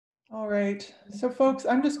right, so folks,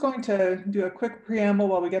 I'm just going to do a quick preamble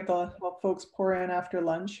while while folks pour in after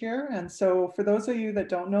lunch here. And so for those of you that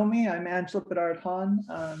don't know me, I'm Angela Bedard-Haughn.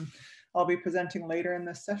 I'll be presenting later in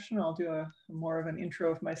this session. I'll do more of an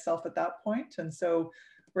intro of myself at that point. And so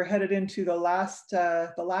we're headed into the last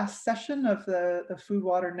session of the Food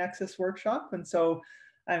Water Nexus workshop. And so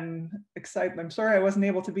I'm excited. I'm sorry I wasn't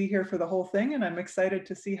able to be here for the whole thing, and I'm excited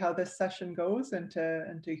to see how this session goes and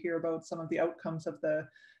to hear about some of the outcomes of the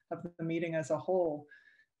meeting as a whole.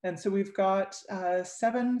 And so we've got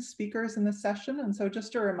 7 speakers in this session. And so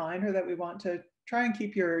just a reminder that we want to try and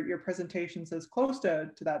keep your presentations as close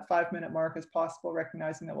to that 5-minute mark as possible,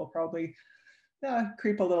 recognizing that we'll probably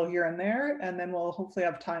creep a little here and there, and then we'll hopefully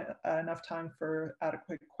have enough time for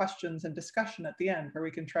adequate questions and discussion at the end, where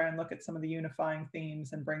we can try and look at some of the unifying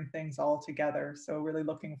themes and bring things all together. So really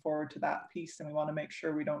looking forward to that piece, and we want to make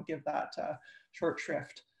sure we don't give that short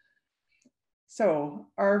shrift. So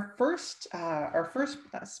our first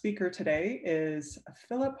speaker today is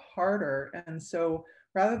Phillip Harder, and so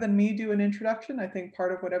rather than me do an introduction, I think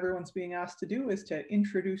part of what everyone's being asked to do is to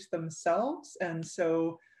introduce themselves, and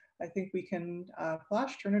so I think we can,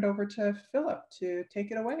 Flash, turn it over to Phillip to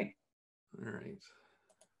take it away. All right.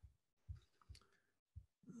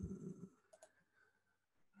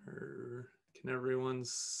 Can everyone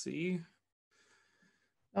see?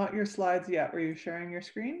 Not your slides yet. Were you sharing your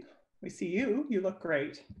screen? We see you. You look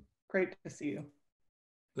great. Great to see you.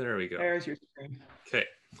 There we go. There's your screen. Okay.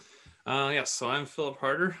 Yes, so I'm Phillip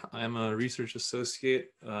Harder. I'm a research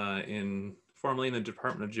associate formerly in the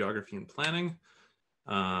Department of Geography and Planning.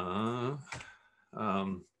 More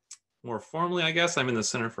formally, I guess, I'm in the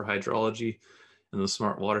Center for Hydrology in the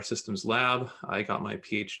Smart Water Systems Lab. I got my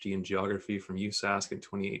PhD in geography from USask in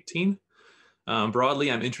 2018.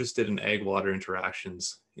 Broadly, I'm interested in ag-water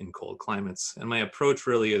interactions in cold climates. And my approach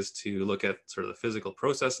really is to look at sort of the physical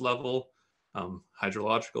process level,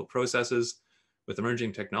 hydrological processes with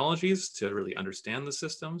emerging technologies to really understand the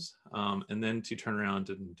systems, and then to turn around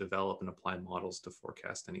and develop and apply models to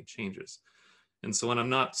forecast any changes. And so when I'm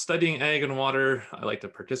not studying ag and water, I like to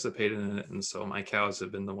participate in it. And so my cows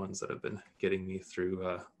have been the ones that have been getting me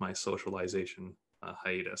through my socialization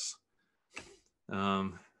hiatus.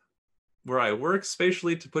 Where I work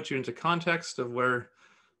spatially, to put you into context of where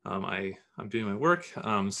I'm doing my work.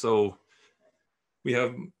 So we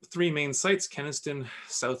have 3 main sites: Kenaston,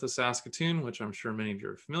 south of Saskatoon, which I'm sure many of you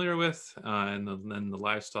are familiar with. And then the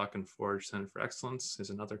Livestock and Forage Center for Excellence is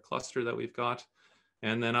another cluster that we've got.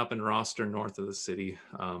 And then up in Roster, north of the city,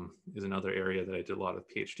 is another area that I did a lot of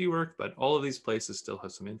PhD work, but all of these places still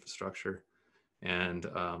have some infrastructure and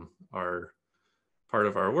are part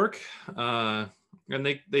of our work.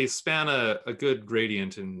 And they span a good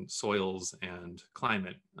gradient in soils and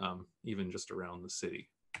climate, even just around the city.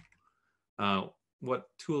 What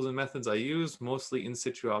tools and methods I use? Mostly in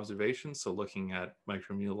situ observations, so looking at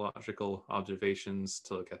micrometeorological observations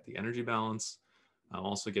to look at the energy balance. I'm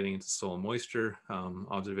also getting into soil moisture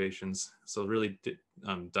observations. So really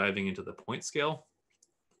diving into the point scale,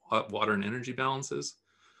 water and energy balances.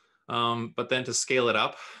 But then to scale it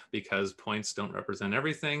up, because points don't represent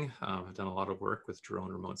everything, I've done a lot of work with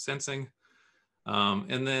drone remote sensing.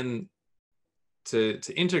 And then to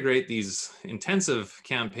integrate these intensive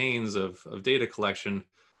campaigns of data collection,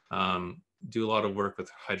 do a lot of work with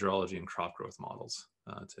hydrology and crop growth models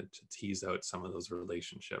to tease out some of those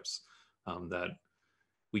relationships that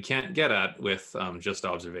we can't get at with just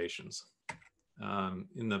observations.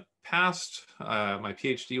 In the past, my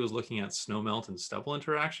PhD was looking at snowmelt and stubble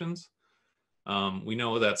interactions. We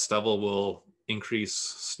know that stubble will increase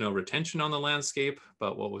snow retention on the landscape,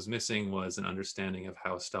 but what was missing was an understanding of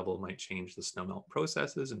how stubble might change the snowmelt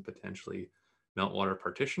processes and potentially meltwater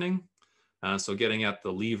partitioning. So getting at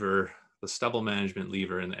the stubble management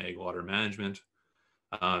lever in the ag water management.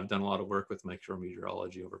 I've done a lot of work with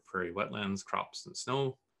micrometeorology over prairie wetlands, crops, and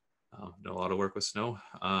snow. Done a lot of work with snow.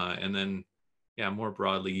 And then, yeah, more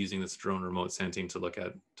broadly using this drone remote sensing to look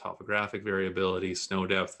at topographic variability, snow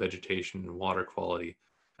depth, vegetation, and water quality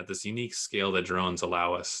at this unique scale that drones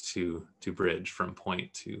allow us to bridge from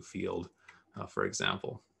point to field, for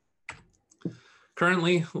example.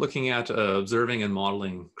 Currently looking at observing and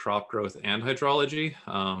modeling crop growth and hydrology.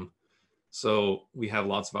 So we have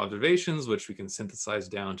lots of observations, which we can synthesize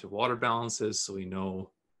down to water balances. So we know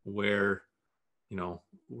where,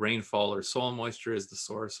 rainfall or soil moisture is the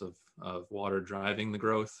source of water driving the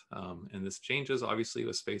growth. And this changes obviously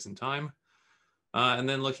with space and time. And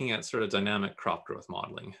then looking at sort of dynamic crop growth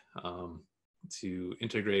modeling to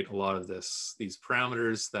integrate a lot of these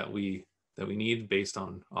parameters that we need based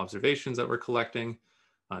on observations that we're collecting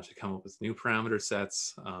to come up with new parameter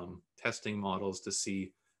sets, testing models to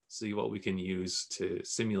see see what we can use to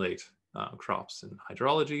simulate crops and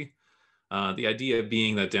hydrology. The idea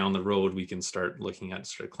being that down the road, we can start looking at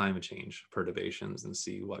sort of climate change perturbations and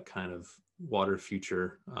see what kind of water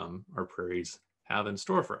future our prairies have in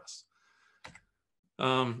store for us.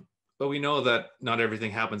 But we know that not everything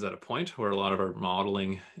happens at a point where a lot of our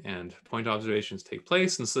modeling and point observations take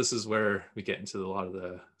place. And so this is where we get into a lot of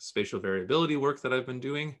the spatial variability work that I've been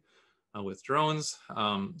doing with drones,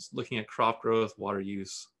 looking at crop growth, water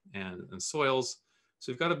use, and soils.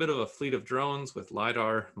 So we've got a bit of a fleet of drones with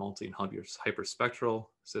LiDAR, multi and hyperspectral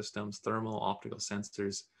systems, thermal, optical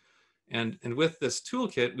sensors. And with this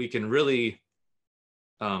toolkit, we can really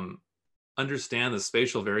understand the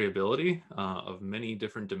spatial variability of many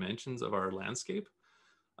different dimensions of our landscape.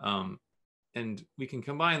 And we can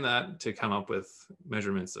combine that to come up with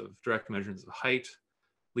measurements of direct measurements of height,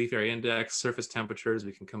 leaf area index, surface temperatures.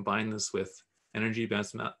 We can combine this with energy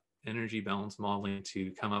balance modeling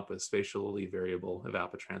to come up with spatially variable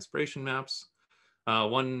evapotranspiration maps.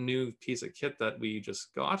 One new piece of kit that we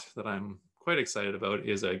just got that I'm quite excited about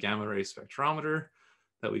is a gamma ray spectrometer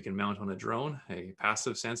that we can mount on a drone, a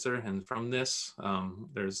passive sensor. And from this,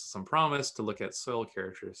 there's some promise to look at soil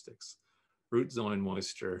characteristics, root zone and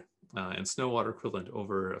moisture, and snow water equivalent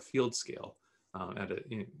over a field scale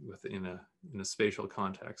in a spatial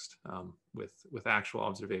context with actual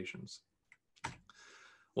observations.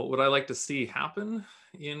 What would I like to see happen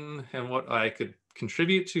and what I could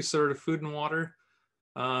contribute to sort of food and water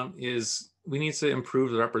is we need to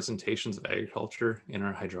improve the representations of agriculture in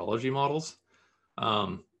our hydrology models.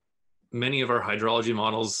 Many of our hydrology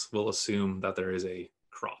models will assume that there is a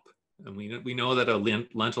crop. And we know that a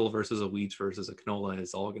lentil versus a wheat versus a canola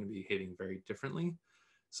is all going to be behaving very differently.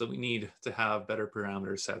 So we need to have better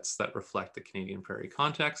parameter sets that reflect the Canadian prairie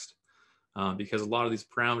context, because a lot of these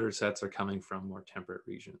parameter sets are coming from more temperate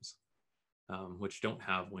regions, which don't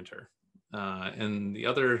have winter. And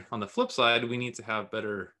on the flip side, we need to have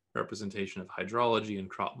better representation of hydrology and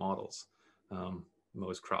crop models.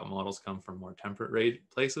 Most crop models come from more temperate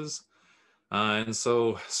places. And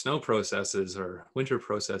so snow processes or winter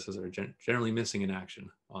processes are generally missing in action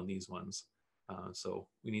on these ones. So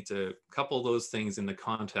we need to couple those things in the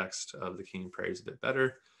context of the Canadian prairies a bit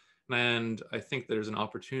better. And I think there's an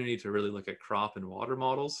opportunity to really look at crop and water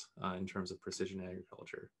models in terms of precision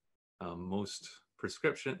agriculture.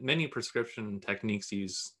 Many prescription techniques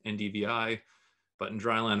use NDVI, but in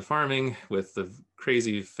dryland farming, with the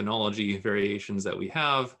crazy phenology variations that we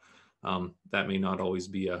have, that may not always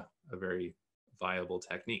be a very viable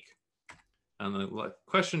technique. And the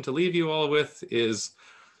question to leave you all with is,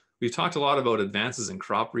 we've talked a lot about advances in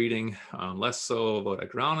crop breeding, less so about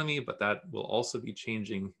agronomy, but that will also be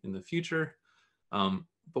changing in the future.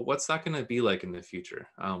 But what's that going to be like in the future?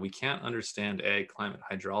 We can't understand ag, climate,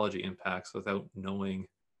 hydrology impacts without knowing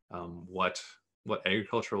what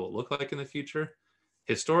agriculture will look like in the future.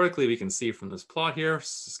 Historically, we can see from this plot here,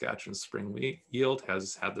 Saskatchewan's spring wheat yield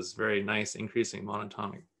has had this very nice increasing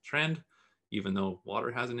monotonic trend, even though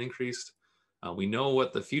water hasn't increased. We know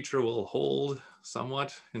what the future will hold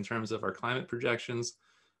somewhat in terms of our climate projections,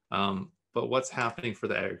 but what's happening for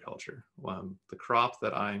the agriculture? The crop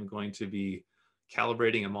that I'm going to be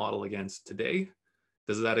calibrating a model against today,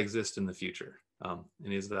 does that exist in the future? And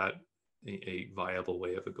is that a viable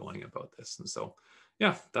way of going about this? And so,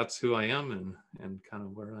 yeah, that's who I am and kind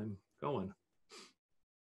of where I'm going.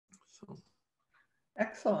 So.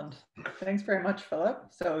 Excellent. Thanks very much, Phillip.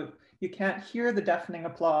 So you can't hear the deafening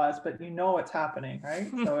applause, but you know what's happening, right?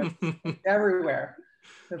 So it's everywhere.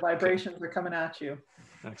 The vibrations are coming at you.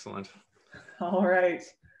 Excellent. All right.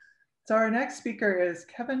 So our next speaker is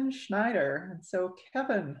Kevin Schneider. And so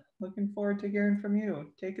Kevin, looking forward to hearing from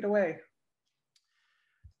you. Take it away.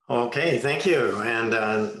 Okay, thank you. And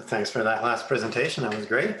thanks for that last presentation. That was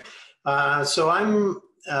great. So I'm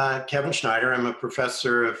Kevin Schneider. I'm a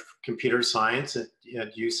professor of computer science at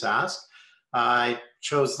USask. I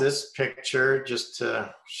chose this picture just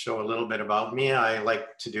to show a little bit about me. I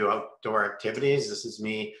like to do outdoor activities. This is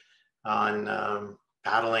me on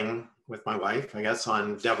paddling with my wife, I guess,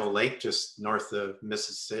 on Devil Lake, just north of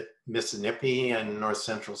Mississippi and north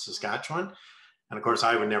central Saskatchewan. And of course,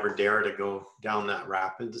 I would never dare to go down that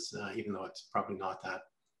rapids, even though it's probably not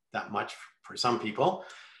that much for some people.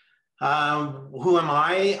 Who am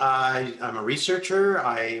I? I'm a researcher.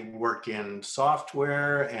 I work in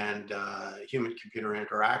software and human-computer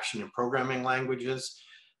interaction and programming languages.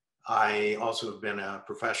 I also have been a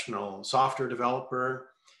professional software developer,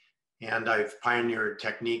 and I've pioneered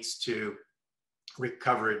techniques to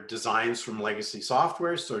recover designs from legacy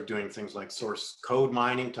software. So doing things like source code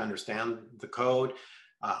mining to understand the code,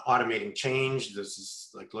 automating change. This is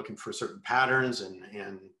like looking for certain patterns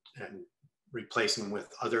and and replacing with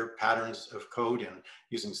other patterns of code and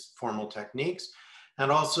using formal techniques.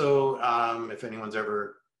 And also, if anyone's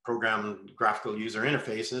ever programmed graphical user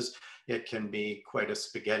interfaces, it can be quite a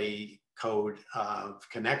spaghetti code of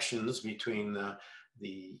connections between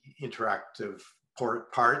the interactive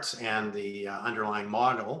parts and the underlying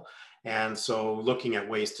model. And so looking at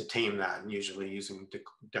ways to tame that, and usually using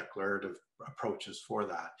declarative approaches for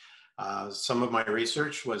that. Some of my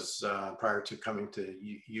research was prior to coming to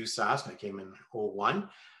USask. I came in 2001.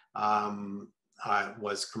 I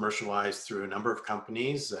was commercialized through a number of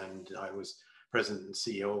companies, and I was president and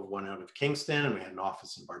CEO of one out of Kingston, and we had an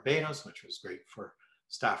office in Barbados, which was great for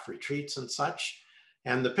staff retreats and such.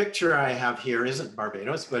 And the picture I have here isn't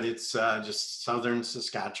Barbados, but it's just southern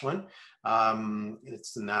Saskatchewan.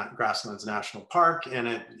 It's the Grasslands National Park, and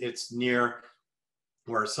it's near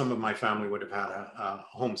where some of my family would have had a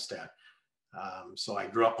homestead. So I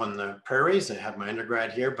grew up on the prairies. I had my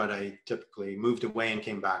undergrad here, but I typically moved away and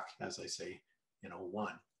came back, as I say, in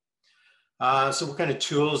 2001. So what kind of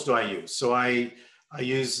tools do I use? So I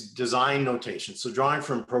use design notation. So drawing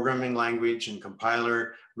from programming language and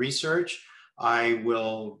compiler research, I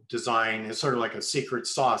will design, it's sort of like a secret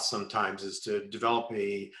sauce sometimes, is to develop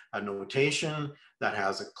a notation that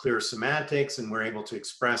has a clear semantics, and we're able to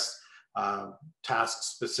express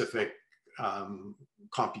task-specific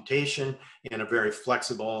computation in a very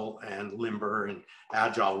flexible and limber and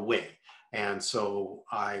agile way. And so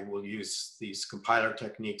I will use these compiler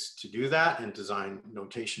techniques to do that and design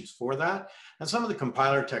notations for that. And some of the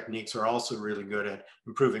compiler techniques are also really good at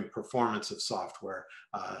improving performance of software.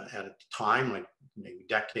 At a time, like maybe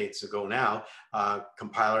decades ago now,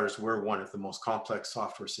 compilers were one of the most complex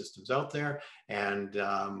software systems out there. And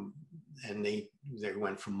they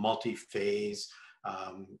went from multi-phase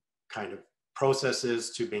kind of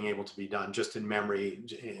processes to being able to be done just in memory,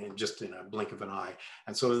 just in a blink of an eye.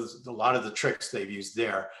 And so a lot of the tricks they've used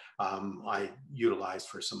there, I utilized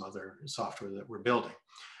for some other software that we're building.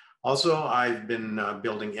 Also, I've been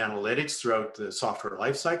building analytics throughout the software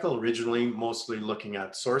lifecycle, originally mostly looking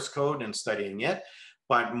at source code and studying it,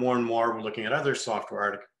 but more and more we're looking at other software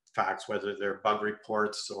artifacts, whether they're bug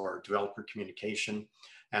reports or developer communication,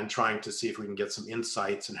 and trying to see if we can get some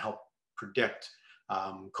insights and help predict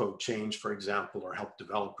code change, for example, or help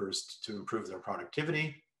developers to improve their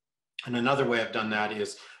productivity. And another way I've done that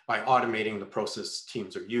is by automating the process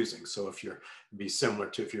teams are using. So if you're be similar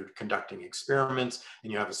to if you're conducting experiments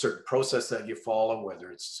and you have a certain process that you follow,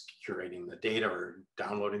 whether it's curating the data or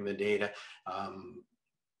downloading the data,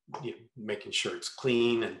 making sure it's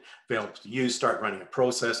clean and available to use, start running a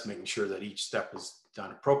process, making sure that each step is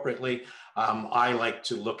done appropriately. I like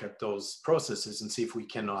to look at those processes and see if we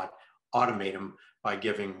cannot automate them by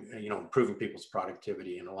giving, improving people's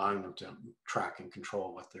productivity and allowing them to track and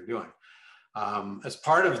control what they're doing. As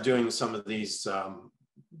part of doing some of these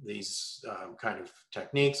kind of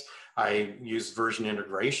techniques, I use version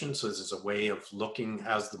integration. So this is a way of looking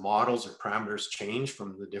as the models or parameters change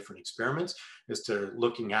from the different experiments, is to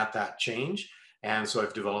looking at that change. And so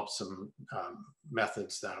I've developed some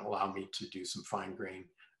methods that allow me to do some fine-grained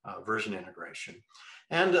version integration.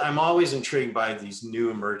 And I'm always intrigued by these new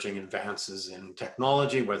emerging advances in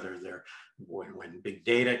technology, whether they're when big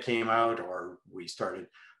data came out, or we started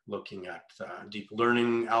looking at deep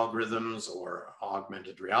learning algorithms or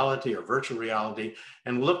augmented reality or virtual reality,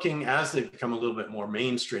 and looking as they become a little bit more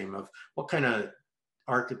mainstream of what kind of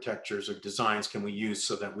architectures or designs can we use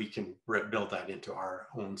so that we can build that into our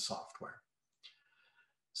own software.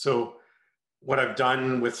 So what I've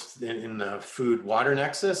done in the food water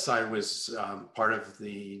nexus, I was part of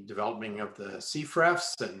the developing of the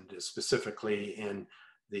CFREFs, and specifically in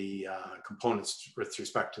the components with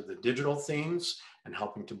respect to the digital themes, and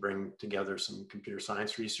helping to bring together some computer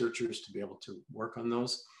science researchers to be able to work on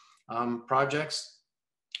those projects.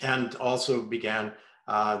 And also began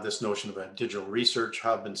this notion of a digital research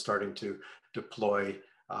hub, and starting to deploy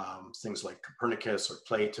things like Copernicus or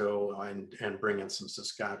Plato, and bring in some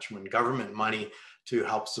Saskatchewan government money to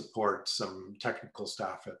help support some technical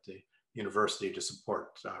staff at the university to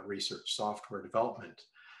support research software development.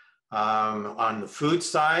 On the food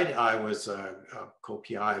side, I was a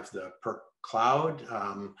co-PI of the PERC Cloud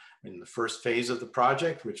in the first phase of the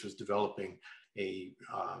project, which was developing a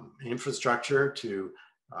infrastructure to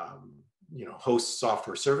host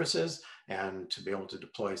software services and to be able to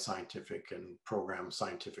deploy scientific and program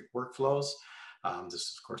scientific workflows.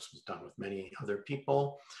 This, of course, was done with many other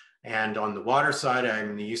people. And on the water side,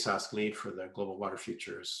 I'm the USask lead for the Global Water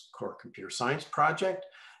Futures Core Computer Science Project.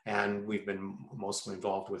 And we've been mostly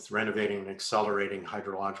involved with renovating and accelerating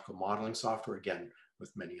hydrological modeling software, again,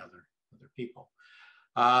 with many other people.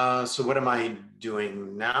 So what am I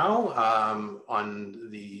doing now? On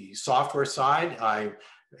the software side, I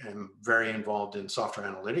am very involved in software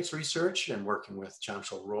analytics research and working with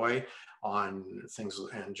Chantal Roy on things,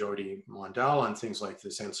 and Jody Mondell on things like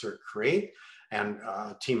this Insert Create, and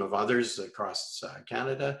a team of others across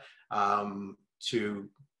Canada to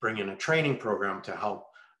bring in a training program to help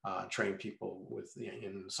train people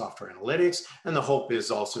in software analytics. And the hope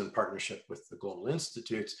is also in partnership with the Global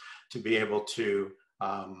Institutes to be able to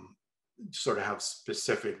sort of have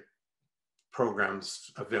specific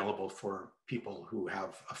programs available for people who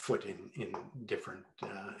have a foot in different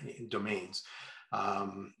domains.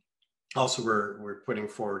 Also, we're putting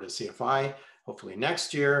forward a CFI, hopefully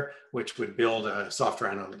next year, which would build a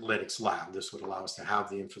software analytics lab. This would allow us to have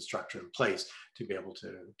the infrastructure in place to be able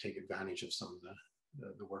to take advantage of some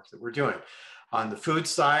of the work that we're doing. On the food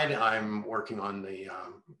side, I'm working on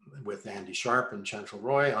with Andy Sharp and Chantal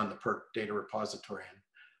Roy on the PERC data repository and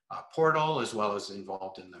portal, as well as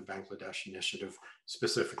involved in the Bangladesh initiative,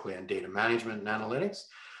 specifically on data management and analytics.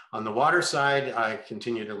 On the water side, I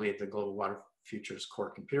continue to lead the Global Water Futures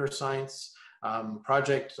Core Computer Science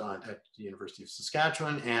project at the University of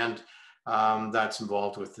Saskatchewan, and that's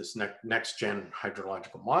involved with this next-gen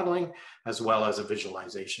hydrological modeling, as well as a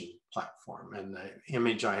visualization platform. And the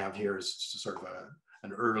image I have here is sort of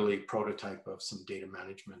an early prototype of some data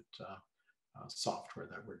management software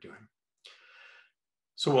that we're doing.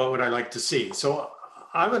 So what would I like to see? So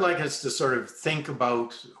I would like us to sort of think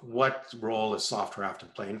about what role does software have to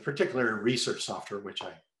play, in particular research software, which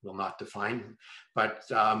I will not define,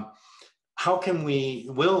 but how can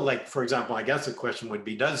like, for example, I guess the question would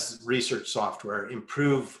be, does research software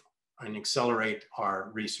improve and accelerate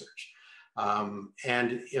our research? And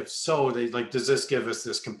if so, does this give us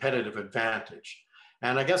this competitive advantage?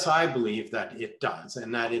 And I guess I believe that it does,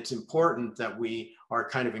 and that it's important that we are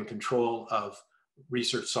kind of in control of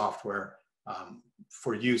research software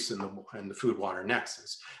for use in the food water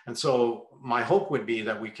nexus. And so my hope would be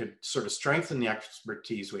that we could sort of strengthen the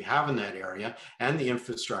expertise we have in that area and the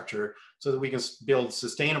infrastructure so that we can build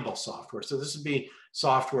sustainable software. So this would be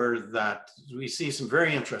software that we see some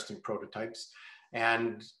very interesting prototypes,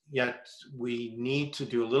 and yet we need to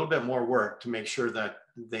do a little bit more work to make sure that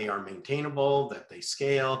they are maintainable, that they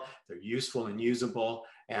scale, they're useful and usable,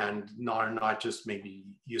 and not just maybe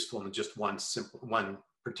useful in just one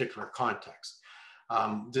particular context.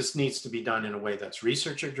 This needs to be done in a way that's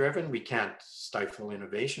researcher driven. We can't stifle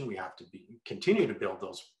innovation. We have to continue to build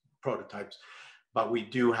those prototypes, but we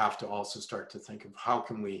do have to also start to think of how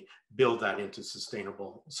can we build that into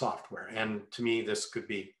sustainable software. And to me, this could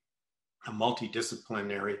be a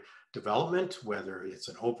multidisciplinary development, whether it's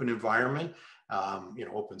an open environment,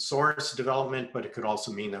 open source development, but it could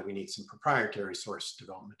also mean that we need some proprietary source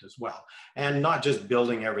development as well. And not just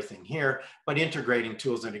building everything here, but integrating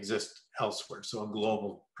tools that exist elsewhere. So a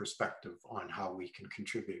global perspective on how we can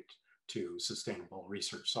contribute to sustainable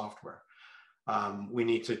research software. We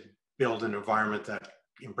need to build an environment that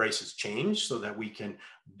embraces change so that we can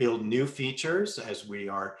build new features as we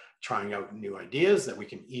are trying out new ideas, that we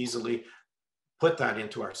can easily put that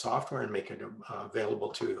into our software and make it available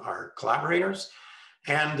to our collaborators.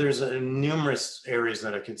 And there's numerous areas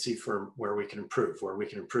that I can see where we can improve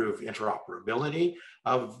interoperability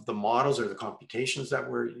of the models or the computations that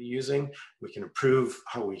we're using. We can improve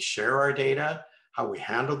how we share our data, how we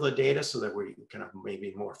handle the data so that we can have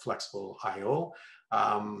maybe more flexible I/O,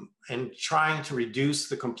 and trying to reduce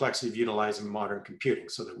the complexity of utilizing modern computing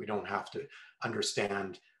so that we don't have to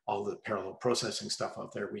understand all the parallel processing stuff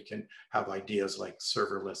out there. We can have ideas like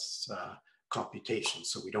serverless computation,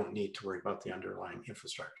 so we don't need to worry about the underlying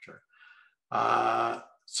infrastructure.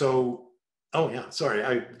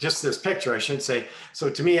 Just this picture, I should say. So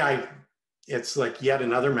to me, it's like yet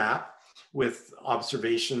another map with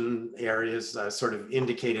observation areas sort of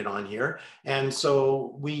indicated on here. And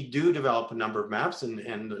so we do develop a number of maps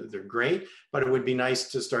and they're great, but it would be nice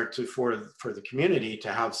to start for the community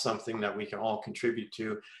to have something that we can all contribute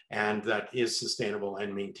to and that is sustainable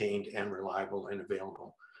and maintained and reliable and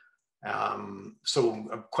available. So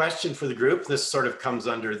a question for the group, this sort of comes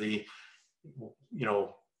under the,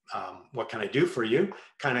 what can I do for you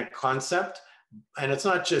kind of concept. And it's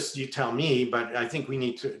not just you tell me, but I think we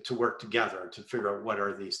need to work together to figure out what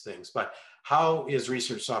are these things. But how is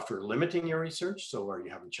research software limiting your research? So are you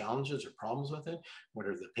having challenges or problems with it? What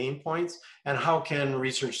are the pain points? And how can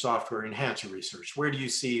research software enhance your research? Where do you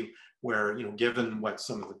see where, given what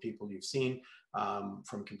some of the people you've seen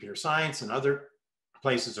from computer science and other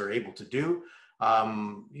places are able to do,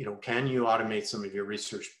 can you automate some of your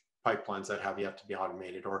research pipelines that have yet to be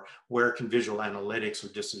automated, or where can visual analytics or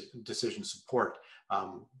decision support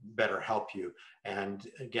better help you. And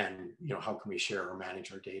again, how can we share or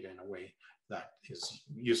manage our data in a way that is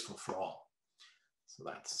useful for all? So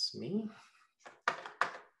that's me.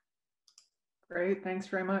 Great, thanks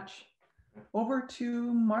very much. Over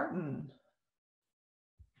to Martyn.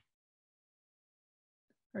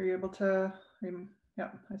 Are you able to,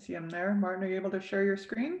 yeah, I see him there. Martyn, are you able to share your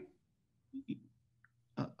screen?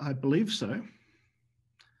 I believe so.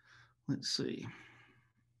 Let's see.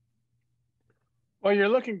 Well, you're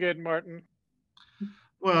looking good, Martyn.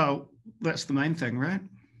 Well, that's the main thing, right?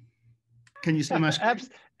 Can you see my screen?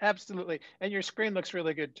 Absolutely. And your screen looks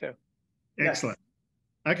really good too. Excellent.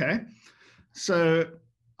 Yes. Okay. So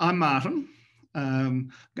I'm Martyn.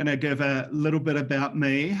 I'm going to give a little bit about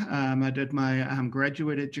me. I did my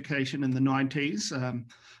graduate education in the 90s.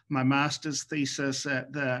 My master's thesis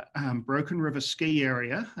at the Broken River ski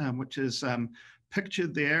area, which is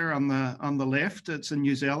pictured there on the left. It's in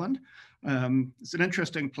New Zealand. It's an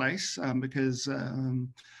interesting place because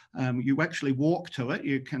you actually walk to it.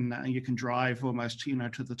 You can drive almost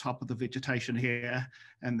to the top of the vegetation here,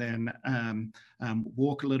 and then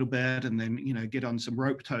walk a little bit, and then get on some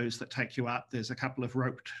rope tows that take you up. There's a couple of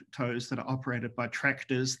rope tows that are operated by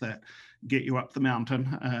tractors that get you up the mountain.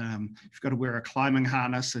 You've got to wear a climbing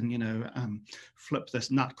harness and flip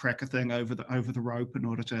this nutcracker thing over the rope in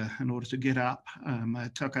order to get up.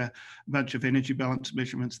 I took a bunch of energy balance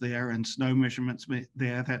measurements there and snow measurements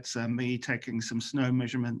there. That's me taking some snow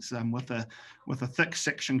measurements with a thick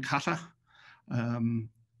section cutter.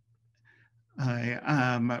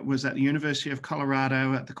 I was at the University of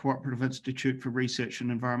Colorado at the Cooperative Institute for Research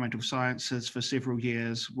in Environmental Sciences for several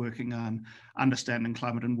years, working on understanding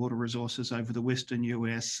climate and water resources over the Western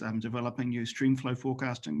US, developing new streamflow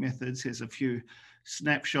forecasting methods. Here's a few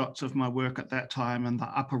snapshots of my work at that time. And the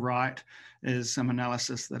upper right is some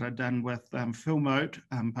analysis that I've done with Phillip,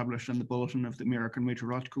 published in the Bulletin of the American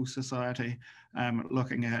Meteorological Society,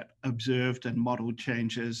 looking at observed and modeled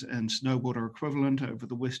changes in snow water equivalent over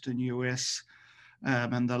the Western US.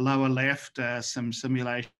 And the lower left, some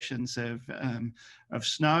simulations of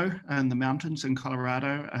snow in the mountains in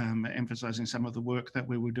Colorado, emphasizing some of the work that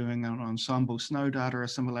we were doing on ensemble snow data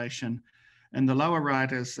assimilation. And the lower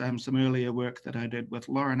right is some earlier work that I did with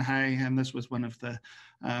Lauren Hay, and this was one of the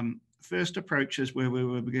first approaches where we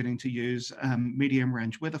were beginning to use medium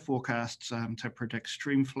range weather forecasts to predict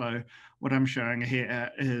stream flow. What I'm showing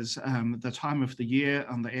here is the time of the year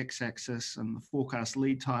on the x-axis and the forecast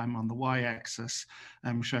lead time on the y-axis,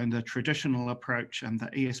 showing the traditional approach and the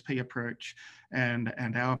ESP approach and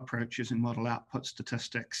our approach using model output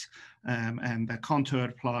statistics. And the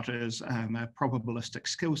contoured plot is a probabilistic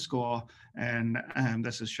skill score, and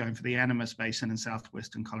this is shown for the Animas Basin in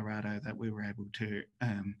southwestern Colorado that we were able to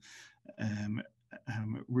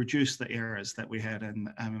reduce the errors that we had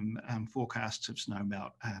in forecasts of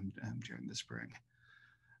snowmelt during the spring.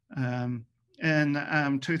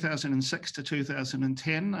 In 2006 to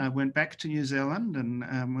 2010, I went back to New Zealand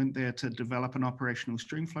and went there to develop an operational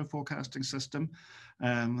streamflow forecasting system.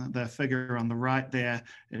 The figure on the right there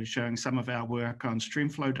is showing some of our work on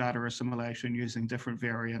streamflow data assimilation using different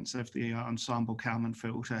variants of the ensemble Kalman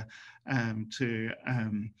filter to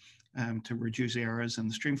reduce errors in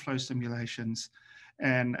the streamflow simulations.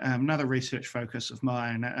 And another research focus of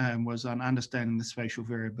mine was on understanding the spatial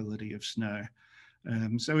variability of snow.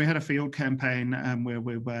 So we had a field campaign where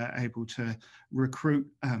we were able to recruit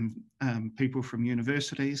people from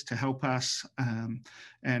universities to help us,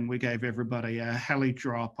 and we gave everybody a heli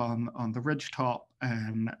drop on the ridge top,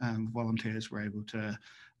 and volunteers were able to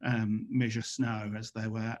measure snow as they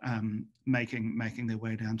were making their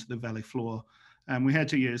way down to the valley floor. We had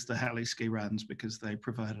to use the heli ski runs because they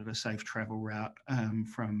provided a safe travel route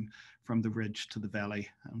from the ridge to the valley,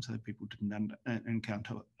 so that people didn't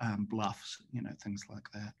encounter bluffs, things like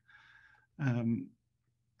that.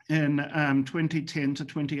 In 2010 to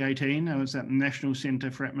 2018, I was at the National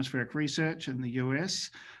Center for Atmospheric Research in the US,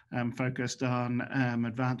 focused on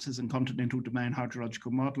advances in continental domain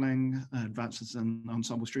hydrological modeling, advances in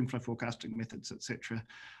ensemble streamflow forecasting methods, etc.,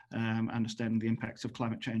 understanding the impacts of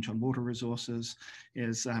climate change on water resources.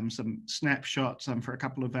 Is some snapshots for a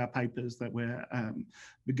couple of our papers that we're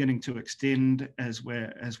beginning to extend as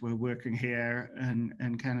we're working here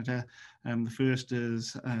in Canada. The first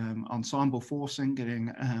is ensemble forcing,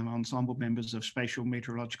 getting ensemble members of spatial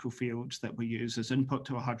meteorological fields that we use as input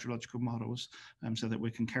to our hydrological models, so that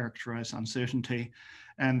we can characterize uncertainty.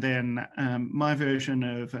 And then my version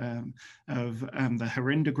of the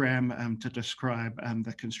Herendogram to describe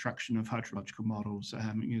the construction of hydrological models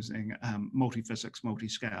using multi-physics,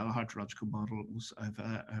 multi-scale hydrological models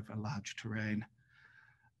over large terrain.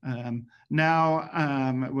 Well,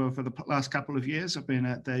 for the last couple of years, I've been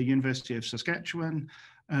at the University of Saskatchewan,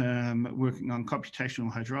 working on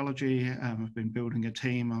computational hydrology. I've been building a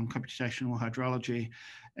team on computational hydrology,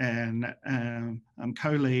 and I'm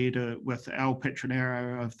co-lead with Al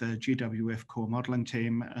Petronero of the GWF core modeling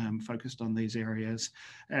team, focused on these areas.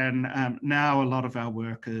 And now a lot of our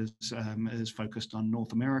work is focused on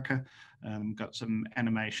North America. Got some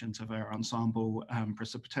animations of our ensemble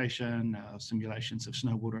precipitation, simulations of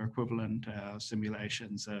snow water equivalent,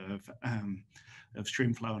 simulations of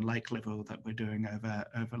stream flow and lake level that we're doing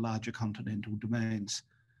over larger continental domains.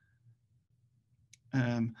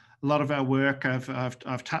 A lot of our work,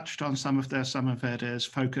 I've touched on some of this. Some of it is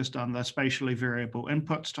focused on the spatially variable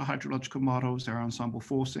inputs to hydrological models, our ensemble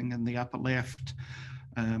forcing in the upper left.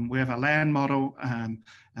 We have a land model,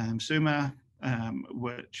 SUMA,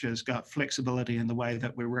 which has got flexibility in the way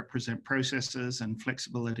that we represent processes and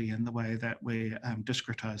flexibility in the way that we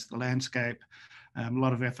discretize the landscape. A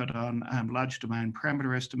lot of effort on large domain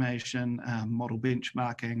parameter estimation, model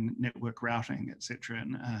benchmarking, network routing, etc.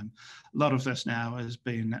 And a lot of this now has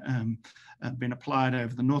been applied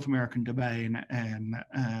over the North American domain and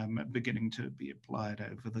beginning to be applied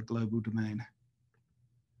over the global domain.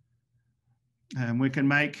 We can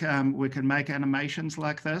make animations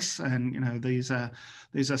like this, and these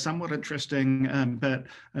are somewhat interesting. But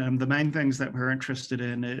the main things that we're interested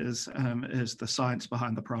in is the science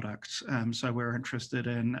behind the products. So we're interested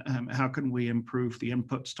in how can we improve the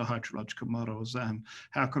inputs to hydrological models?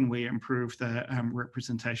 How can we improve the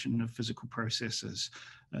representation of physical processes?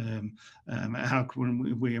 How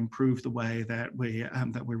can we improve the way that we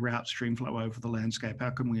route stream flow over the landscape?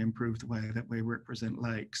 How can we improve the way that we represent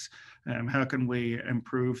lakes? How can we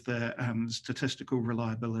improve the statistical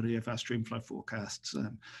reliability of our stream flow forecasts?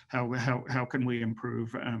 How can we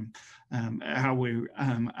improve how we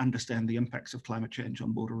understand the impacts of climate change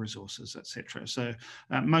on water resources, etc. So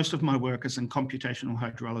most of my work is in computational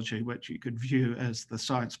hydrology, which you could view as the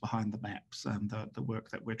science behind the maps, the work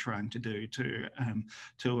that we're trying to do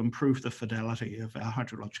to improve the fidelity of our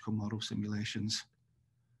hydrological model simulations.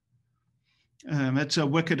 It's a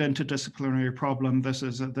wicked interdisciplinary problem. This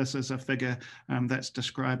is a figure that's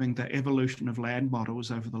describing the evolution of land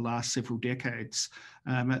models over the last several decades.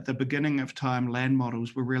 At the beginning of time, land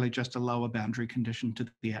models were really just a lower boundary condition to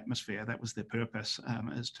the atmosphere. That was their purpose,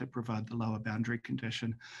 is to provide the lower boundary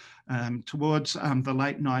condition. Towards the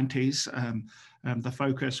late 90s, the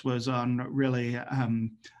focus was on really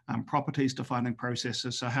properties defining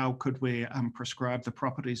processes. So how could we prescribe the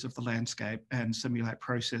properties of the landscape and simulate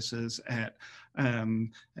processes at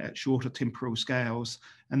shorter temporal scales?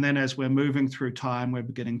 And then as we're moving through time, we're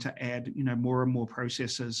beginning to add more and more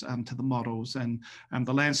processes to the models. And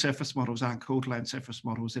the land surface models aren't called land surface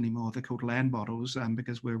models anymore. They're called land models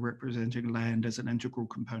because we're representing land as an integral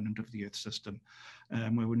component of the Earth system,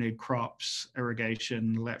 where we need crops,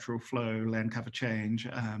 irrigation, lateral flow, land cover change,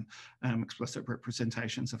 explicit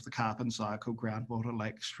representations of the carbon cycle, groundwater,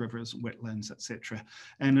 lakes, rivers, wetlands, etc.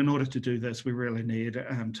 And in order to do this, we really need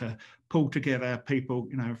to pull together people,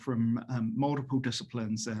 from multiple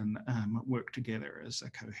disciplines and work together as a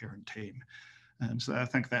coherent team. So I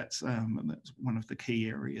think that's one of the key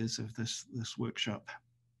areas of this workshop.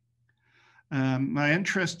 My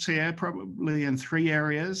interests here probably in three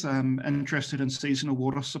areas. I'm interested in seasonal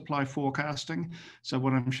water supply forecasting. So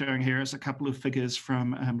what I'm showing here is a couple of figures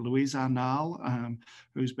from Louise Arnall,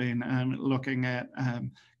 who's been looking at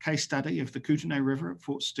case study of the Kootenay River at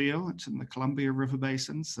Fort Steele. It's in the Columbia River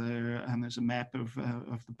Basin. So there's a map of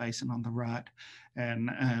the basin on the right.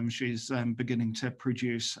 And she's beginning to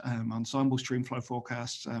produce ensemble streamflow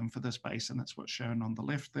forecasts for this basin. That's what's shown on the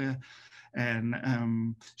left there.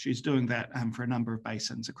 And she's doing that for a number of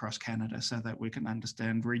basins across Canada so that we can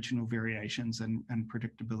understand regional variations and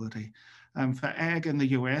predictability. For ag in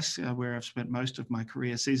the US, where I've spent most of my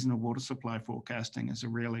career, seasonal water supply forecasting is a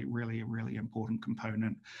really important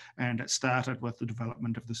component. And it started with the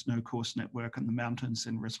development of the snow course network in the mountains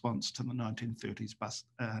in response to the 1930s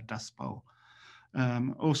Dust Bowl.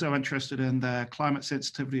 Also interested in the climate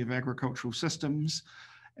sensitivity of agricultural systems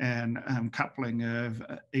and coupling of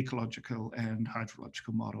ecological and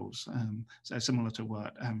hydrological models. So similar to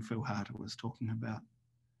what Phil Harter was talking about.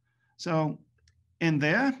 So in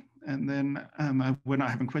there, and then we're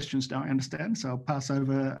not having questions now, I understand. So I'll pass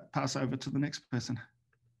over to the next person.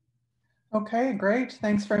 Okay, great.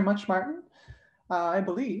 Thanks very much, Martyn. I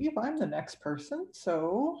believe I'm the next person.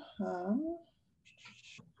 So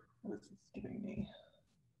what is this giving me?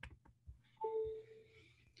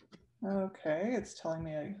 Okay, it's telling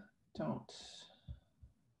me I don't.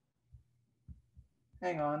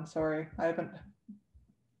 Hang on, sorry, I haven't.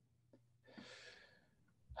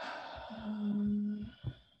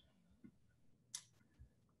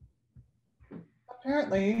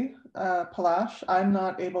 Apparently, Palash, I'm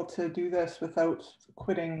not able to do this without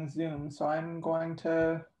quitting Zoom, so I'm going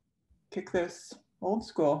to kick this old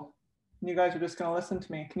school. And you guys are just going to listen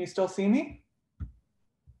to me. Can you still see me?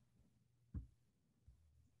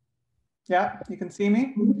 Yeah, you can see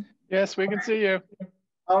me? Yes, we can see you.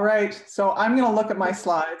 All right, so I'm going to look at my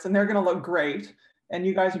slides and they're going to look great. And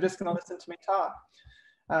you guys are just going to listen to me talk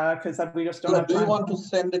because we just don't have time. Do you want to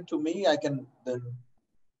send it to me? I can then.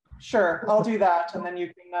 Sure, I'll do that. And then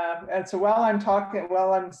you can, and so while I'm talking,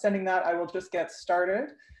 while I'm sending that, I will just get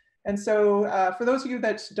started. And so for those of you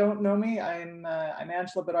that don't know me, I'm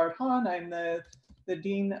Angela Bedard-Haughn. I'm the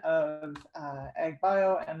Dean of Ag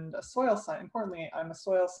Bio and a soil scientist. Importantly, I'm a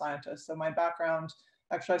soil scientist. So my background,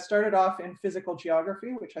 actually I started off in physical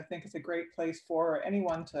geography, which I think is a great place for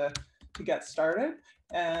anyone to get started,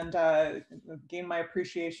 and gained my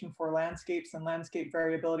appreciation for landscapes and landscape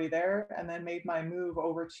variability there, and then made my move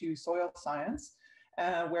over to soil science,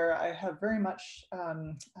 where I have very much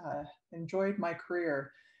enjoyed my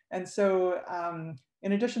career. And so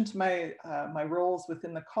in addition to my, my roles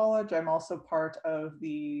within the college, I'm also part of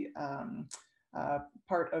the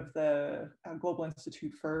Global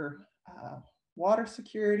Institute for Water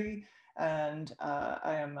Security, and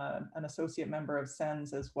I am an associate member of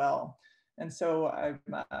SENS as well. And so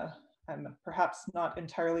I'm perhaps not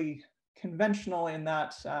entirely conventional in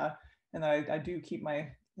that, and I do keep my,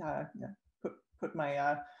 put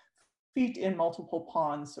my feet in multiple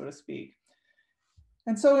ponds, so to speak.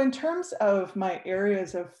 And so in terms of my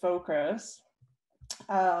areas of focus,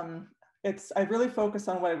 I really focus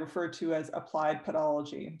on what I refer to as applied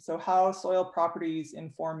pedology. So how soil properties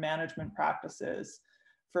inform management practices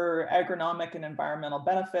for agronomic and environmental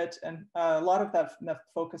benefit. And a lot of that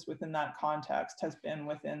focus within that context has been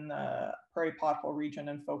within the prairie pothole region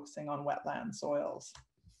and focusing on wetland soils.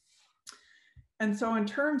 And so in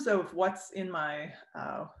terms of what's in my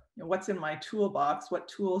toolbox, what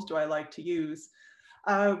tools do I like to use?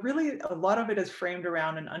 Really, a lot of it is framed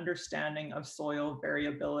around an understanding of soil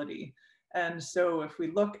variability. And so if we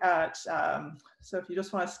look at, so if you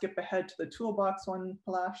just want to skip ahead to the toolbox one,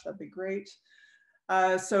 Palash, that'd be great.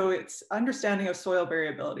 So it's understanding of soil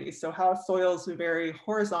variability. So how soils vary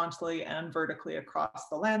horizontally and vertically across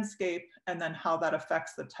the landscape, and then how that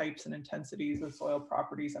affects the types and intensities of soil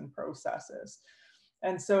properties and processes.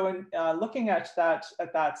 And so in looking at that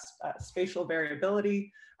spatial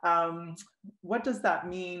variability, what does that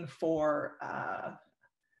mean for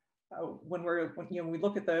when we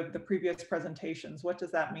look at the previous presentations? What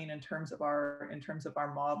does that mean in terms of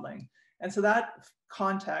our modeling? And so that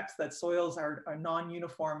context that soils are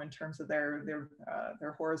non-uniform in terms of their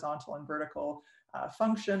horizontal and vertical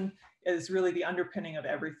function is really the underpinning of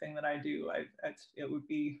everything that I do. It would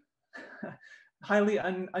be highly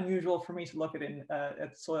unusual for me to look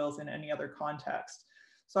at soils in any other context.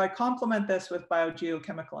 So I complement this with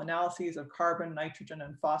biogeochemical analyses of carbon, nitrogen,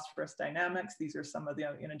 and phosphorus dynamics. These are some of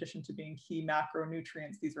the, in addition to being key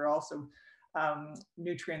macronutrients, these are also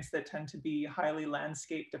nutrients that tend to be highly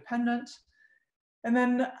landscape dependent. And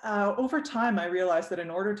then over time, I realized that in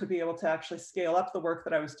order to be able to actually scale up the work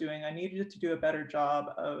that I was doing, I needed to do a better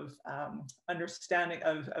job of understanding,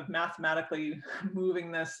 of mathematically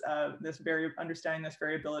moving understanding this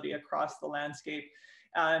variability across the landscape,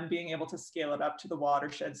 and being able to scale it up to the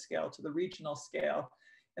watershed scale, to the regional scale.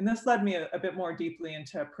 And this led me a bit more deeply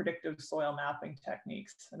into predictive soil mapping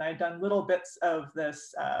techniques. And I'd done little bits of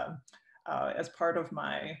this as part of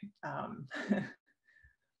my,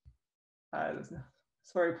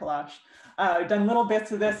 sorry, Palash. I've done little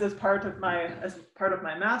bits of this as part of my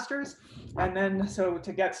master's, and then so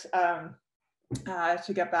to get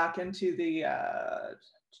back into the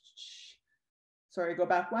sorry, go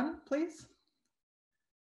back one, please.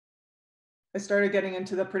 I started getting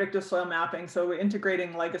into the predictive soil mapping, so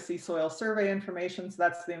integrating legacy soil survey information. So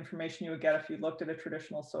that's the information you would get if you looked at a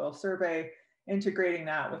traditional soil survey, integrating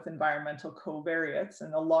that with environmental covariates.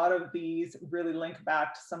 And a lot of these really link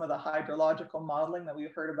back to some of the hydrological modeling that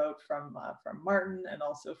we've heard about from Martyn and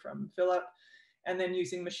also from Phillip. And then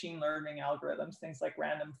using machine learning algorithms, things like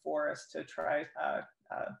random forest to try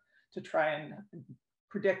and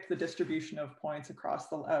predict the distribution of points across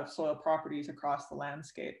the soil properties across the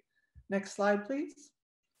landscape. Next slide, please.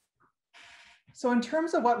 So in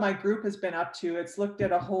terms of what my group has been up to, it's looked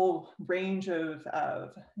at a whole range of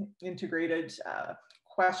integrated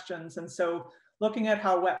questions. And so looking at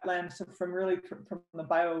how wetlands, from the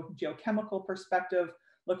biogeochemical perspective,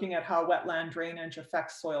 looking at how wetland drainage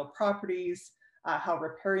affects soil properties, how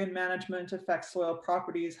riparian management affects soil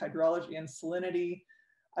properties, hydrology and salinity,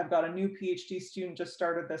 I've got a new PhD student just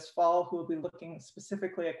started this fall who will be looking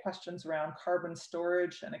specifically at questions around carbon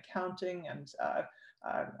storage and accounting and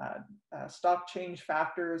stock change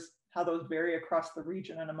factors, how those vary across the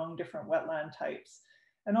region and among different wetland types.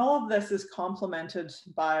 And all of this is complemented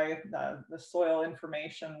by the soil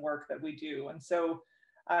information work that we do. And so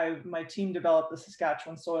my team developed the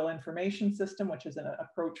Saskatchewan Soil Information System, which is an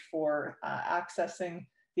approach for accessing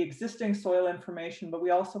the existing soil information, but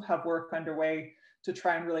we also have work underway to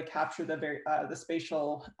try and really capture the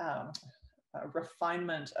spatial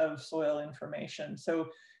refinement of soil information. So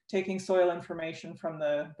taking soil information from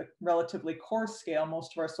the relatively coarse scale,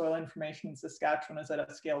 most of our soil information in Saskatchewan is at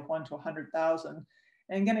a scale of 1 to 100,000,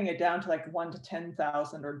 and getting it down to like 1 to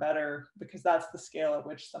 10,000 or better, because that's the scale at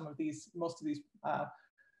which most of these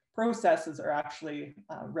processes are actually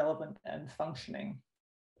relevant and functioning.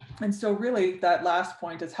 And so really that last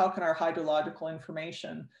point is, how can our hydrological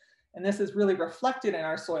information, and this is really reflected in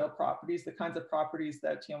our soil properties, the kinds of properties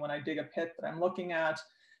that, you know, when I dig a pit that I'm looking at,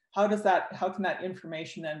 how can that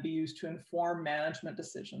information then be used to inform management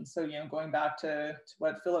decisions? So, you know, going back to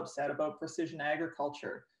what Phillip said about precision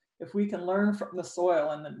agriculture, if we can learn from the soil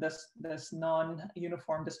and this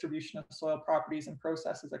non-uniform distribution of soil properties and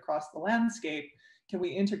processes across the landscape, can we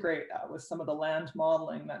integrate that with some of the land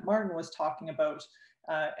modeling that Martyn was talking about,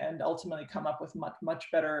 and ultimately come up with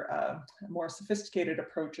much better, more sophisticated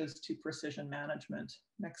approaches to precision management.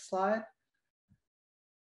 Next slide.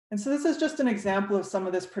 And so this is just an example of some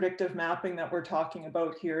of this predictive mapping that we're talking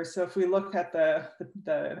about here. So if we look at the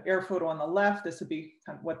air photo on the left, this would be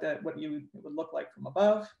kind of what it would look like from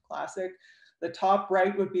above, classic. The top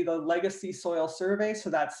right would be the legacy soil survey. So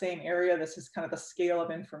that same area, this is kind of the scale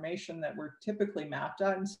of information that we're typically mapped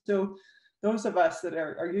at. And so those of us that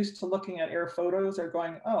are used to looking at air photos are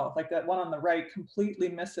going, oh, like that one on the right completely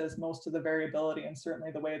misses most of the variability and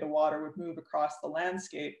certainly the way the water would move across the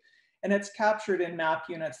landscape. And it's captured in map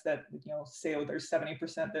units that, you know, say, oh, there's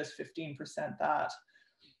 70% this, 15% that.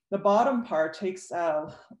 The bottom part takes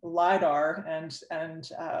LiDAR and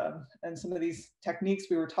some of these techniques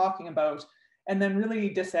we were talking about, and then really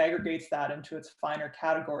disaggregates that into its finer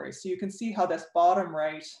categories. So you can see how this bottom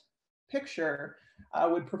right picture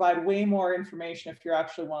would provide way more information if you're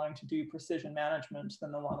actually wanting to do precision management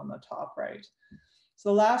than the one on the top right. So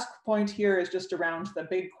the last point here is just around the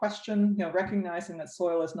big question, you know, recognizing that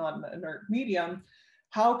soil is not an inert medium,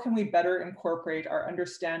 how can we better incorporate our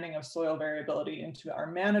understanding of soil variability into our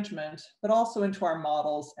management, but also into our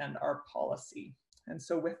models and our policy? And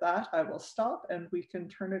so with that, I will stop and we can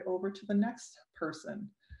turn it over to the next person.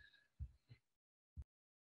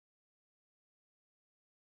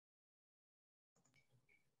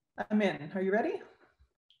 Amin, are you ready?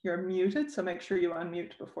 You're muted, so make sure you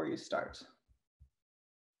unmute before you start.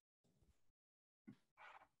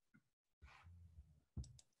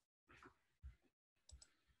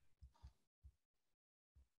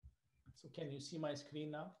 So can you see my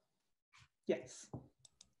screen now? Yes.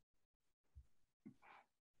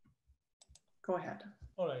 Go ahead.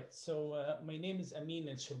 All right, so my name is Amin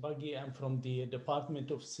Elshorbagy. I'm from the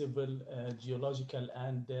Department of Civil, Geological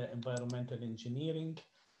and Environmental Engineering.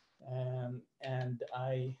 And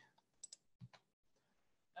I'm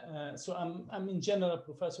in general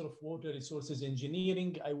professor of water resources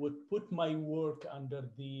engineering. I would put my work under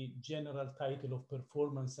the general title of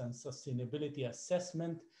performance and sustainability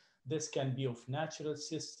assessment. This can be of natural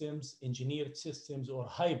systems, engineered systems, or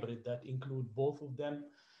hybrid that include both of them.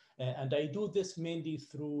 And I do this mainly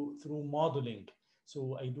through modeling.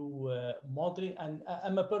 So I do modeling, and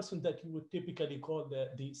I'm a person that you would typically call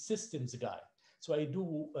the systems guy. So I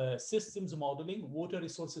do systems modeling, water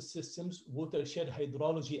resources systems, watershed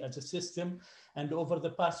hydrology as a system. And over the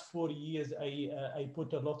past 4 years, I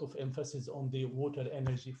put a lot of emphasis on the water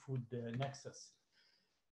energy food nexus.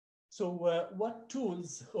 So what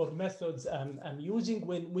tools or methods I'm using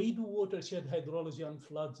when we do watershed hydrology on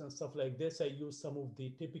floods and stuff like this? I use some of the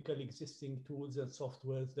typical existing tools and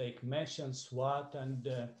softwares like Mesh and SWAT and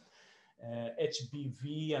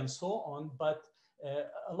HBV and so on. But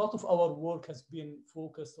a lot of our work has been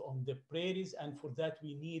focused on the prairies, and for that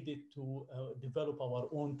we needed to develop our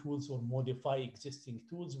own tools or modify existing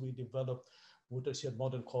tools. We developed watershed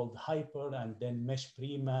model called Hyper, and then Mesh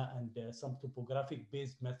Prima, and some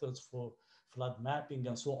topographic-based methods for flood mapping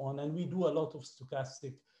and so on. And we do a lot of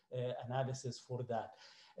stochastic analysis for that.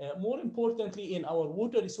 More importantly, in our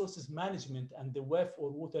water resources management and the WEF or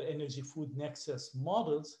water energy food nexus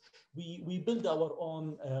models, we build our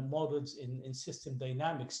own models in system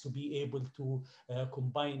dynamics to be able to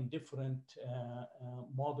combine different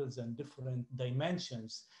models and different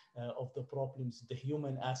dimensions of the problems, the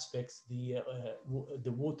human aspects, the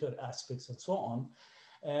water aspects, and so on.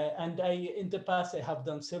 And in the past, I have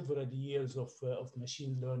done several years of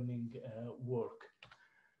machine learning work.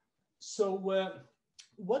 So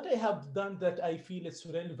what I have done that I feel is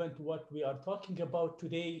relevant to what we are talking about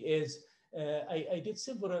today is I did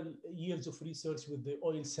several years of research with the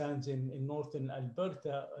oil sands in northern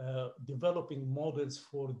Alberta, developing models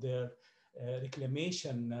for their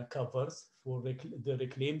reclamation covers for the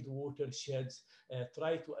reclaimed watersheds,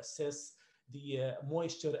 try to assess the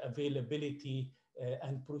moisture availability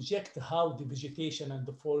and project how the vegetation and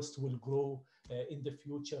the forest will grow in the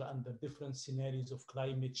future under different scenarios of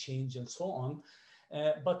climate change and so on.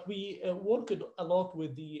 But we worked a lot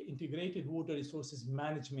with the integrated water resources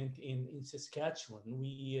management in Saskatchewan.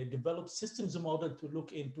 We developed systems model to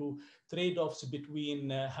look into trade-offs between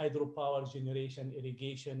hydropower generation,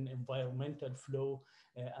 irrigation, environmental flow,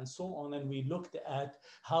 and so on. And we looked at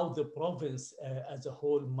how the province as a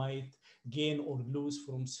whole might gain or lose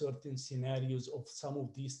from certain scenarios of some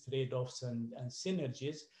of these trade-offs and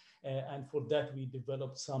synergies. And for that, we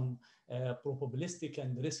developed some probabilistic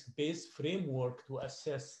and risk-based framework to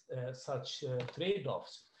assess such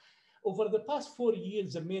trade-offs. Over the past 4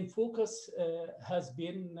 years, the main focus has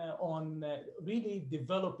been on really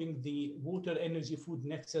developing the water energy food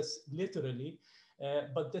nexus literally,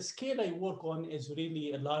 but the scale I work on is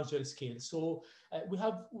really a larger scale. So we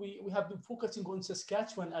have been focusing on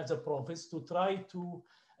Saskatchewan as a province to try to,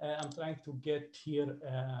 I'm trying to get here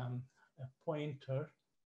a pointer.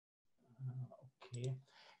 Okay.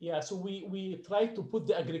 Yeah, so we try to put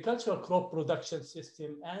the agricultural crop production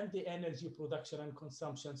system and the energy production and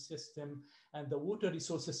consumption system and the water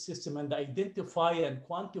resources system and identify and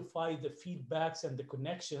quantify the feedbacks and the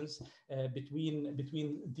connections between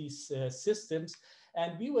these systems.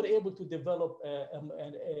 And we were able to develop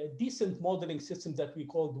a decent modeling system that we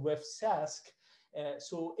called USask.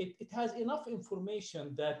 So it has enough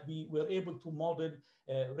information that we were able to model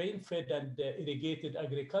rain-fed and irrigated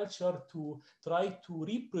agriculture to try to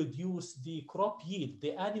reproduce the crop yield,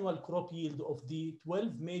 the annual crop yield of the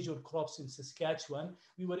 12 major crops in Saskatchewan.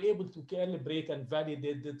 We were able to calibrate and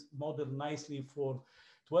validate the model nicely for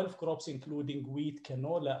 12 crops, including wheat,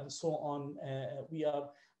 canola, and so on. We are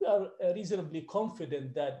reasonably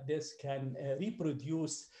confident that this can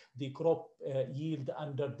reproduce the crop yield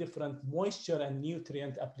under different moisture and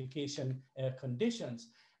nutrient application conditions.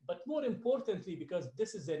 But more importantly, because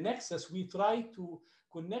this is a nexus, we try to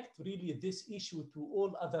connect really this issue to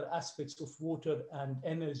all other aspects of water and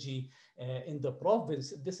energy in the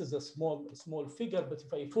province. This is a small figure, but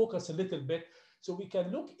if I focus a little bit, so we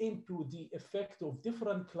can look into the effect of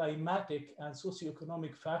different climatic and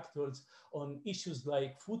socioeconomic factors on issues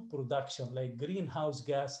like food production, like greenhouse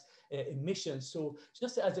gas emissions. So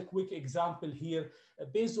just as a quick example here,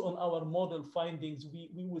 based on our model findings,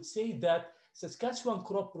 we would say that Saskatchewan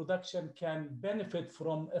crop production can benefit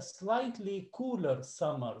from a slightly cooler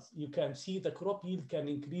summers. You can see the crop yield can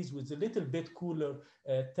increase with a little bit cooler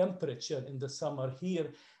temperature in the summer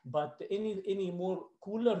here, but any more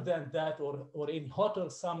cooler than that or any hotter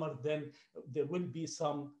summer, then there will be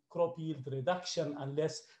some crop yield reduction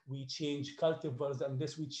unless we change cultivars,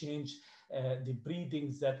 unless we change the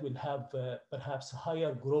breedings that will have perhaps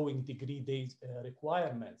higher growing degree days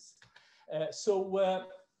requirements.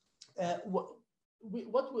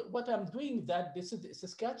 What I'm doing that this is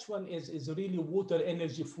Saskatchewan is really water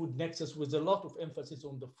energy food nexus with a lot of emphasis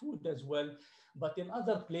on the food as well. But in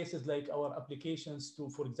other places like our applications to,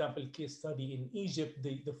 for example, case study in Egypt,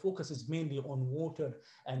 the focus is mainly on water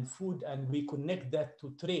and food, and we connect that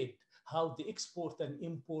to trade, how the export and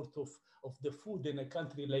import of the food in a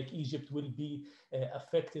country like Egypt will be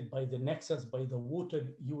affected by the nexus, by the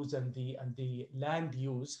water use and the land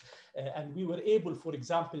use. And we were able, for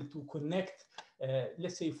example, to connect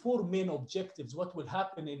let's say 4 main objectives: what will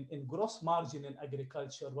happen in gross margin in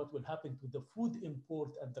agriculture, what will happen to the food import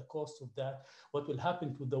and the cost of that, what will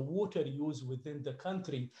happen to the water use within the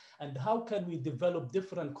country, and how can we develop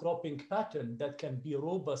different cropping patterns that can be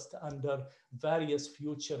robust under various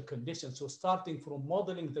future conditions. So starting from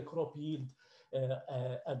modeling the crop yield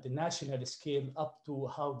at the national scale up to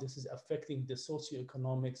how this is affecting the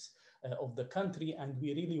socioeconomics of the country, and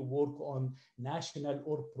we really work on national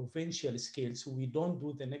or provincial scale. So we don't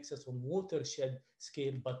do the nexus on watershed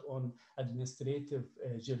scale, but on administrative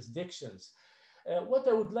jurisdictions. What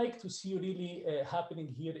I would like to see really happening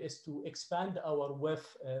here is to expand our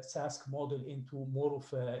USask model into more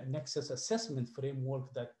of a nexus assessment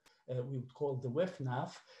framework that we would call the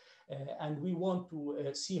WEFNAF. And we want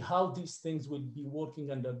to see how these things will be working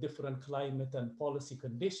under different climate and policy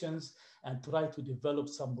conditions and try to develop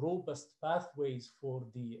some robust pathways for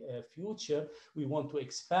the future. We want to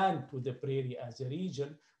expand to the prairie as a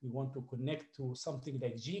region. We want to connect to something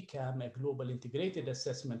like GCAM, a global integrated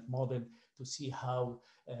assessment model, to see how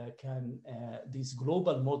can these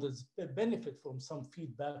global models benefit from some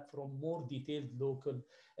feedback from more detailed local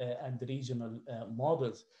and regional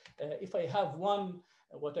models. If I have one,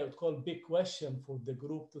 what I would call big question for the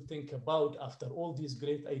group to think about after all these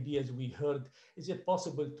great ideas we heard, is it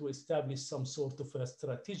possible to establish some sort of a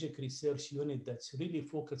strategic research unit that's really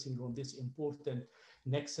focusing on this important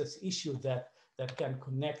Nexus issue that can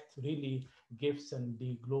connect really GIFS and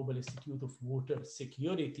the Global Institute of Water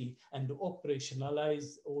Security and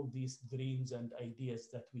operationalize all these dreams and ideas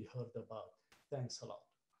that we heard about? Thanks a lot.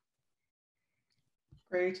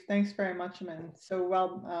 Great, thanks very much, Amin. So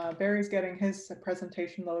while Barry's getting his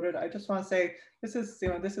presentation loaded, I just want to say this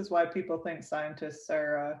is why people think scientists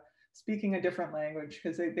are speaking a different language,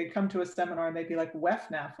 because they come to a seminar and they'd be like,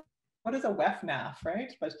 WEFNAF. What is a WEFNAF,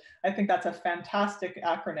 right? But I think that's a fantastic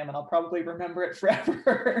acronym and I'll probably remember it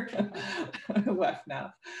forever.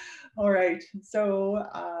 WEFNAF. All right, so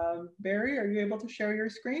Barrie, are you able to share your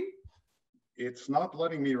screen? It's not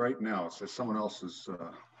letting me right now. It says someone else is.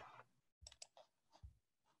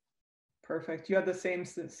 Perfect. You have the same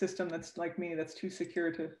system that's like me, that's too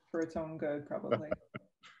secure for its own good, probably.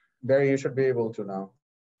 Barrie, you should be able to now.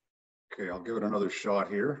 Okay, I'll give it another shot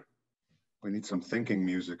here. We need some thinking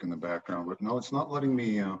music in the background, but no, it's not letting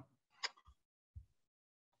me. Hang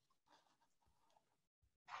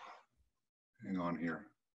on here.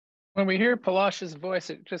 When we hear Palash's voice,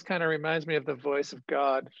 it just kind of reminds me of the voice of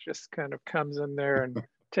God. It just kind of comes in there and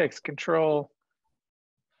takes control.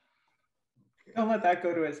 Don't let that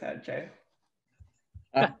go to his head, Jay.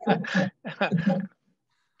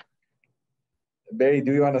 Barrie,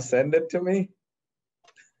 do you want to send it to me?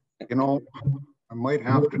 You know, I might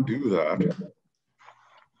have to do that.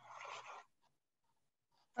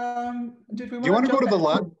 Do you want to go to the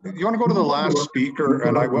last? You want to go to the last speaker,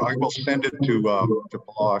 and I will send it to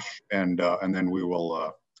Palash, and then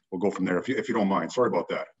we'll go from there if you don't mind. Sorry about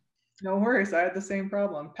that. No worries. I had the same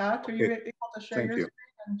problem. Pat, are you able to share your screen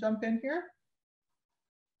and jump in here?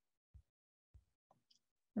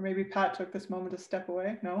 Or maybe Pat took this moment to step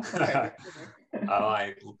away. No. Okay.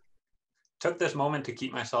 I took this moment to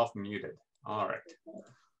keep myself muted. All right.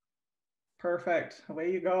 Perfect.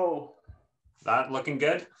 Away you go. That looking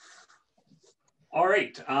good? All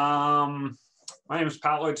right. My name is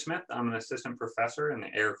Pat Lloyd-Smith. I'm an assistant professor in the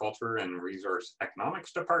Agriculture and Resource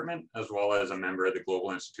Economics Department, as well as a member of the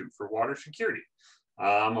Global Institute for Water Security.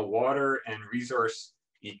 I'm a water and resource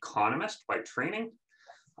economist by training.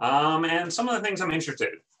 And some of the things I'm interested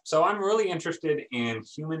in. So I'm really interested in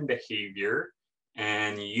human behavior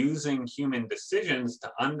and using human decisions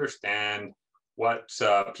to understand what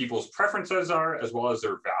people's preferences are, as well as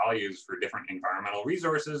their values for different environmental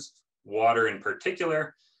resources, water in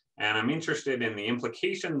particular. And I'm interested in the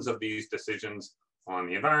implications of these decisions on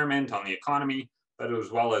the environment, on the economy, but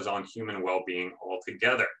as well as on human well-being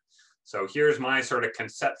altogether. So here's my sort of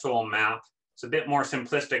conceptual map. It's a bit more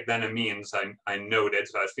simplistic than Amin's, I noted,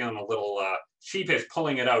 so I was feeling a little sheepish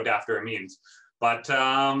pulling it out after Amin's. But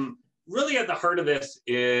really at the heart of this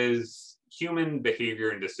is human behavior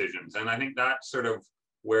and decisions. And I think that's sort of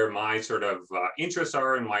where my sort of interests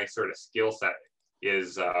are and my sort of skill set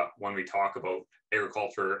is when we talk about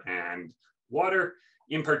agriculture and water,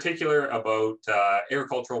 in particular about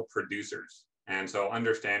agricultural producers. And so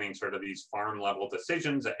understanding sort of these farm level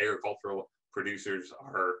decisions that agricultural producers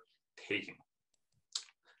are taking.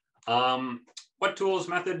 What tools,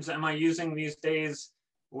 methods am I using these days?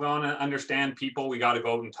 We want to understand people, we got to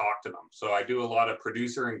go out and talk to them. So I do a lot of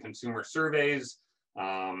producer and consumer surveys,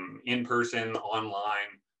 in person,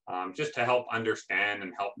 online, just to help understand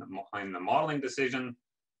and help them in the modeling decision.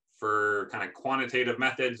 For kind of quantitative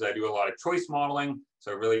methods, I do a lot of choice modeling.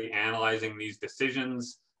 So really analyzing these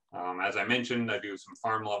decisions. As I mentioned, I do some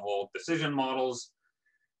farm level decision models,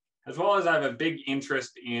 as well as I have a big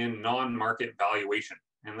interest in non-market valuation.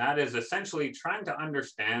 And that is essentially trying to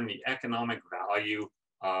understand the economic value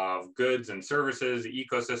of goods and services,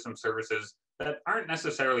 ecosystem services that aren't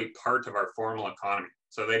necessarily part of our formal economy.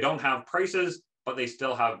 So they don't have prices, but they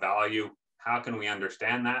still have value. How can we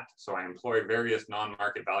understand that? So I employ various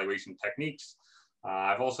non-market valuation techniques.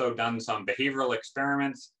 I've also done some behavioral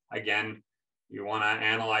experiments. Again, you want to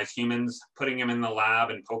analyze humans, putting them in the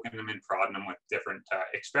lab and poking them and prodding them with different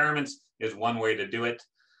experiments is one way to do it.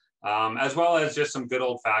 As well as just some good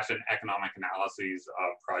old-fashioned economic analyses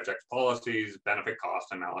of project policies, benefit cost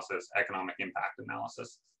analysis, economic impact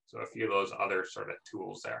analysis. So a few of those other sort of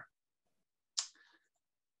tools there.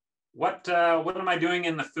 What am I doing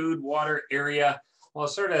in the food water area? Well,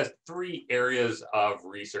 sort of three areas of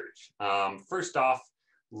research. First off,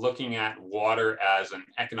 looking at water as an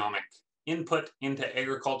economic input into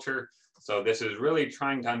agriculture. So this is really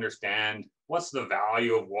trying to understand what's the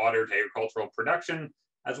value of water to agricultural production,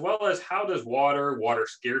 as well as how does water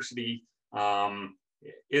scarcity,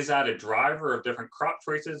 is that a driver of different crop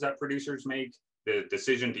choices that producers make, the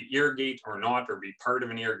decision to irrigate or not, or be part of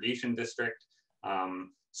an irrigation district.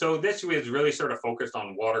 So this is really sort of focused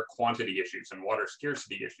on water quantity issues and water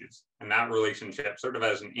scarcity issues, and that relationship sort of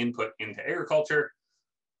as an input into agriculture.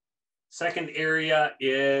 Second area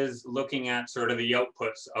is looking at sort of the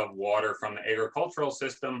outputs of water from the agricultural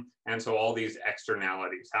system, and so all these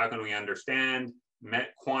externalities. How can we understand,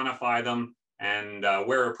 quantify them, and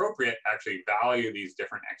where appropriate, actually value these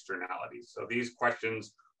different externalities? So these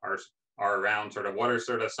questions are around sort of what are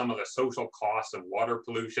sort of some of the social costs of water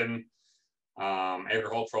pollution.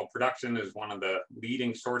 Agricultural production is one of the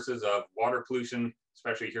leading sources of water pollution,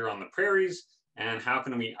 especially here on the prairies. And how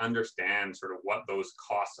can we understand sort of what those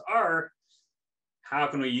costs are? How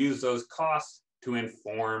can we use those costs to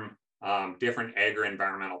inform different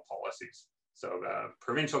agri-environmental policies? So the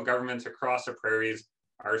provincial governments across the prairies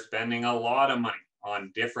are spending a lot of money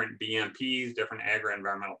on different BMPs, different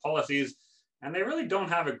agri-environmental policies, and they really don't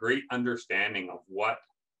have a great understanding of what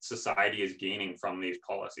society is gaining from these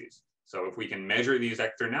policies. So if we can measure these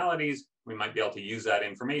externalities, we might be able to use that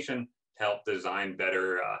information to help design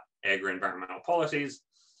better agri-environmental policies.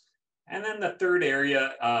 And then the third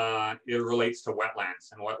area, it relates to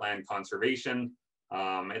wetlands and wetland conservation.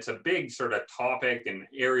 It's a big sort of topic and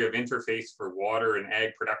area of interface for water and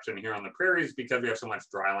ag production here on the prairies because we have so much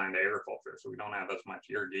dryland agriculture. So we don't have as much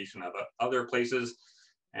irrigation of other places.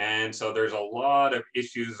 And so there's a lot of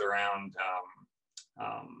issues around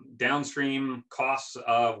downstream costs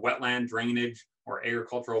of wetland drainage or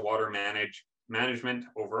agricultural water management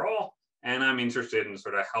overall. And I'm interested in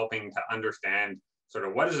sort of helping to understand sort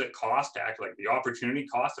of what does it cost to actually, like the opportunity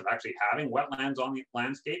cost of actually having wetlands on the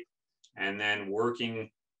landscape, and then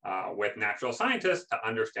working with natural scientists to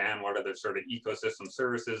understand what are the sort of ecosystem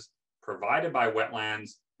services provided by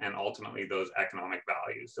wetlands and ultimately those economic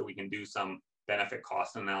values. So we can do some benefit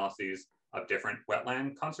cost analyses of different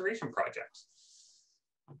wetland conservation projects.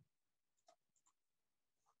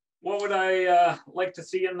 What would I like to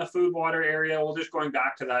see in the food water area? Well, just going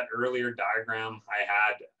back to that earlier diagram I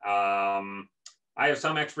had, I have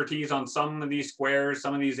some expertise on some of these squares,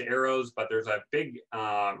 some of these arrows, but there's a big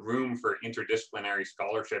room for interdisciplinary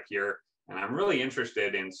scholarship here. And I'm really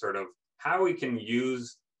interested in sort of how we can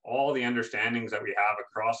use all the understandings that we have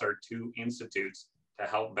across our two institutes to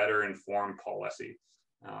help better inform policy.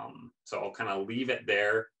 So I'll kind of leave it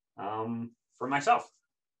there for myself.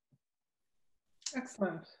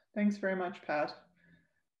 Excellent. Thanks very much, Pat.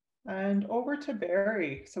 And over to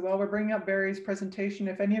Barrie. So while we're bringing up Barrie's presentation,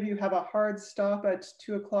 if any of you have a hard stop at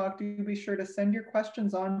 2 o'clock, do be sure to send your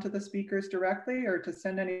questions on to the speakers directly, or to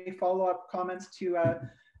send any follow-up comments to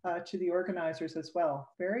the organizers as well.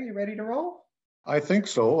 Barrie, you ready to roll? I think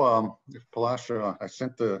so. If Palasha, I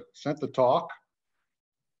sent the talk,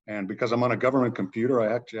 and because I'm on a government computer,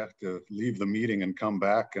 I actually have to leave the meeting and come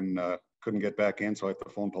back, and couldn't get back in, so I had to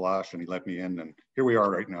phone Palasha, and he let me in, and here we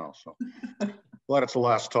are right now. So glad it's the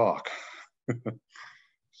last talk.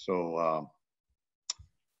 So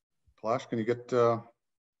Palasha, can you get the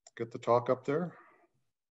talk up there?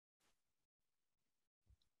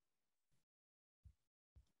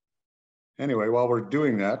 Anyway, while we're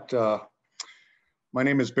doing that, my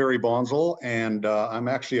name is Barrie Bonsal, and I'm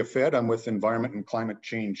actually a Fed. I'm with Environment and Climate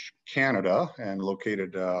Change Canada, and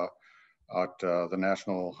located at the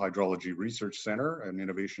National Hydrology Research Center, an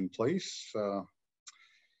innovation place.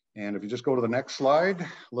 And if you just go to the next slide, a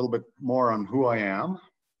little bit more on who I am.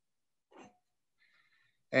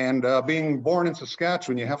 And being born in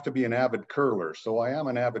Saskatchewan, you have to be an avid curler. So I am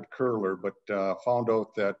an avid curler, but found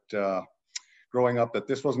out that growing up that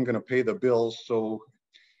this wasn't going to pay the bills. So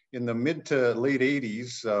in the mid to late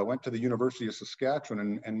 80s, went to the University of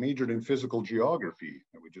Saskatchewan and majored in physical geography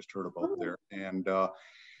that we just heard about there. And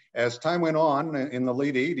as time went on, in the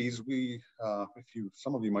late 80s, we,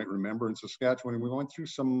 some of you might remember, in Saskatchewan, we went through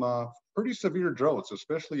some pretty severe droughts,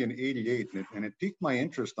 especially in '88, and it piqued my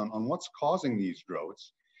interest on what's causing these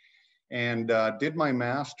droughts. And did my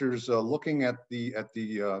master's looking at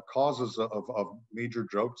the causes of major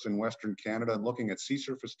droughts in Western Canada, and looking at sea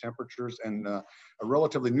surface temperatures, and a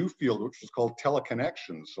relatively new field, which was called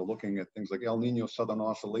teleconnections. So looking at things like El Nino Southern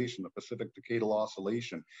Oscillation, the Pacific Decadal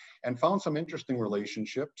Oscillation, and found some interesting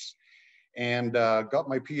relationships. and got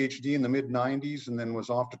my PhD in the mid-90s, and then was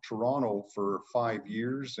off to Toronto for 5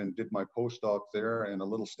 years and did my postdoc there and a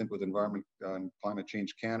little stint with Environment and Climate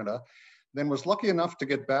Change Canada. Then was lucky enough to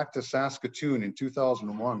get back to Saskatoon in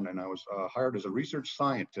 2001, and I was hired as a research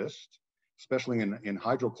scientist, especially in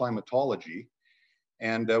hydroclimatology.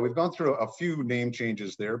 And we've gone through a few name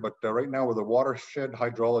changes there, but right now we're the Watershed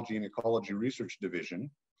Hydrology and Ecology Research Division.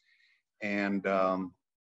 And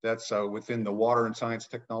that's within the Water and Science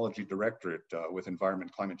Technology Directorate with Environment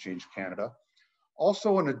and Climate Change Canada.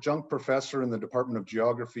 Also an adjunct professor in the Department of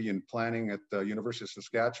Geography and Planning at the University of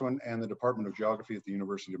Saskatchewan and the Department of Geography at the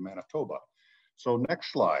University of Manitoba. So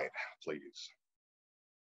next slide, please.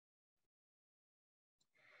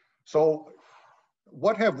 So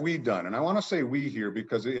what have we done? And I want to say we here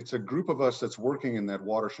because it's a group of us that's working in that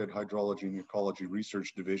Watershed Hydrology and Ecology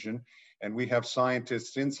Research Division. And we have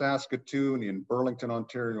scientists in Saskatoon, in Burlington,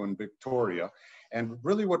 Ontario, and Victoria. And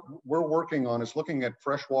really what we're working on is looking at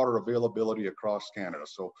freshwater availability across Canada.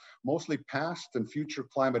 So mostly past and future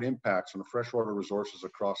climate impacts on the freshwater resources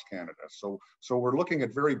across Canada. So we're looking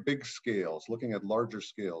at very big scales, looking at larger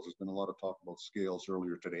scales. There's been a lot of talk about scales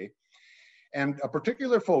earlier today. And a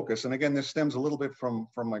particular focus, and again, this stems a little bit from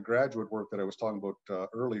my graduate work that I was talking about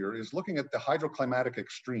earlier, is looking at the hydroclimatic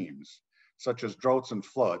extremes, such as droughts and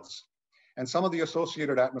floods, and some of the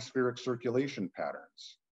associated atmospheric circulation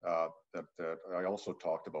patterns that I also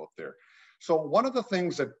talked about there. So one of the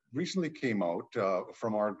things that recently came out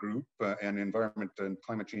from our group and Environment and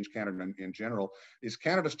Climate Change Canada in general is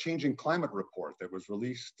Canada's Changing Climate Report that was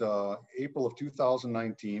released April of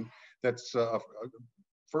 2019. That's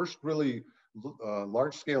first really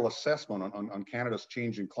large-scale assessment on Canada's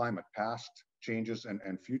changing climate, past changes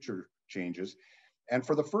and future changes. And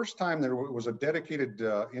for the first time, there was a dedicated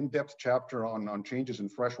in-depth chapter on changes in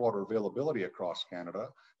freshwater availability across Canada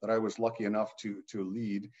that I was lucky enough to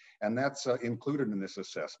lead, and that's included in this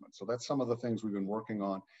assessment. So that's some of the things we've been working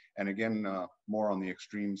on, and again, more on the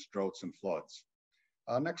extremes, droughts, and floods.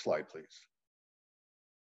 Next slide, please.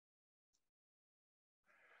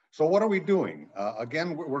 So what are we doing?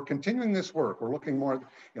 Again, we're continuing this work. We're looking more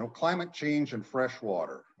at climate change and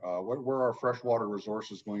freshwater. Where are freshwater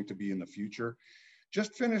resources going to be in the future?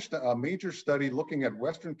 Just finished a major study looking at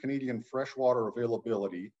Western Canadian freshwater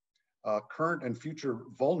availability, current and future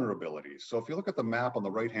vulnerabilities. So if you look at the map on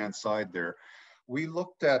the right-hand side there, we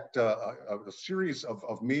looked at a series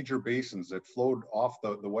of major basins that flowed off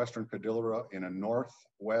the Western Cordillera in a north,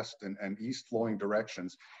 west, and east flowing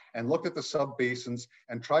directions, and looked at the sub-basins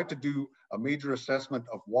and tried to do a major assessment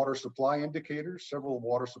of water supply indicators, several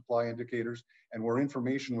water supply indicators, and where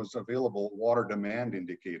information was available, water demand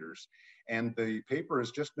indicators. And the paper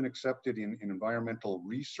has just been accepted in environmental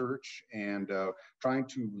research and trying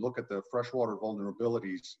to look at the freshwater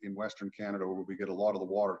vulnerabilities in Western Canada, where we get a lot of the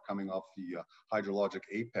water coming off the hydrologic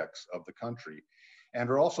apex of the country. And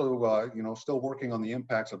are also, still working on the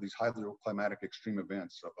impacts of these hydroclimatic extreme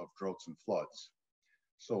events of droughts and floods.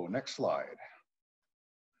 So next slide.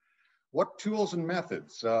 What tools and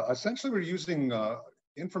methods? Essentially, we're using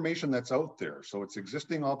information that's out there. So it's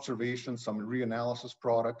existing observations, some reanalysis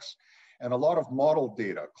products, and a lot of model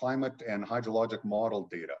data, climate and hydrologic model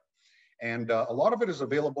data. And a lot of it is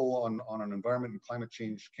available on an Environment and Climate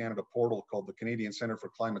Change Canada portal called the Canadian Centre for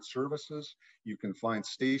Climate Services. You can find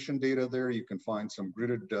station data there. You can find some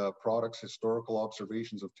gridded products, historical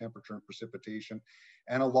observations of temperature and precipitation,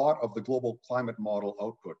 and a lot of the global climate model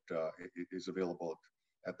output is available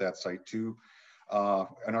at that site too.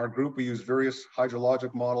 In our group, we use various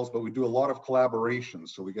hydrologic models, but we do a lot of collaborations.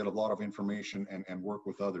 So we get a lot of information and work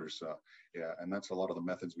with others. And that's a lot of the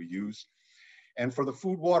methods we use. And for the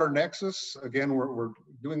food water nexus, again, we're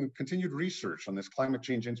doing continued research on this climate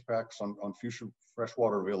change impacts on future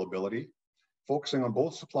freshwater availability, focusing on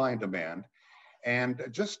both supply and demand. And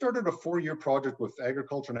just started a 4-year project with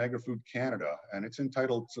Agriculture and Agri-Food Canada, and it's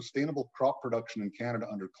entitled Sustainable Crop Production in Canada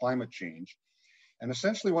Under Climate Change. And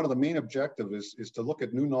essentially one of the main objectives is to look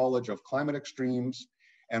at new knowledge of climate extremes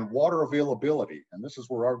and water availability. And this is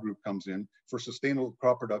where our group comes in for sustainable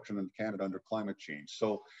crop production in Canada under climate change.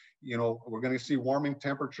 So, we're going to see warming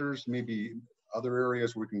temperatures, maybe other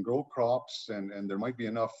areas where we can grow crops, and there might be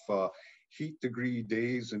enough heat degree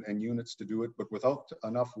days and units to do it, but without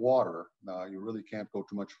enough water, you really can't go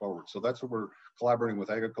too much forward. So that's what we're collaborating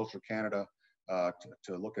with Agriculture Canada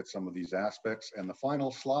to look at some of these aspects. And the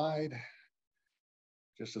final slide,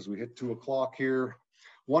 just as we hit 2 o'clock here,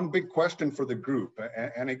 one big question for the group.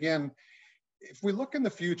 And again, if we look in the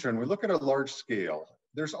future and we look at a large scale,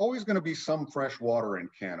 there's always going to be some fresh water in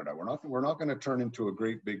Canada. We're not going to turn into a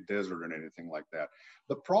great big desert or anything like that.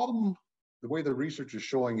 The problem, the way the research is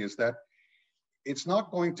showing, is that it's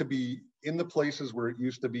not going to be in the places where it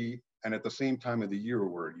used to be and at the same time of the year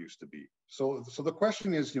where it used to be. So the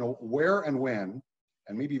question is, where and when,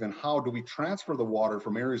 and maybe even how do we transfer the water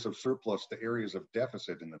from areas of surplus to areas of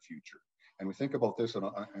deficit in the future? And we think about this in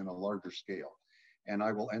a larger scale. And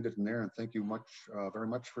I will end it in there, and thank you very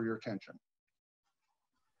much for your attention.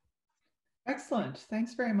 Excellent.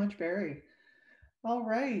 Thanks very much, Barrie. All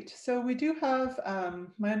right, so we do have,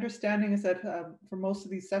 my understanding is that for most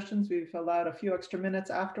of these sessions, we've allowed a few extra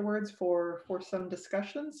minutes afterwards for some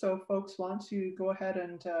discussion. So if folks want to go ahead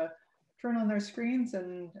and turn on their screens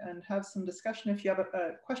and have some discussion. If you have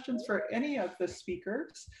questions for any of the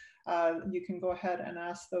speakers, you can go ahead and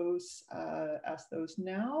ask those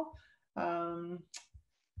now.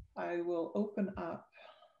 I will open up.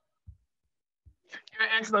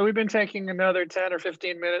 Angela, we've been taking another 10 or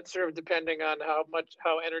 15 minutes, sort of depending on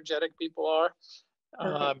how energetic people are.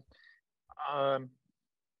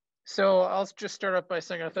 So I'll just start off by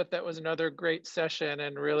saying I thought that was another great session,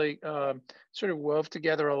 and really sort of wove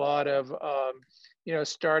together a lot of,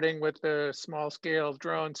 starting with the small scale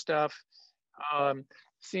drone stuff,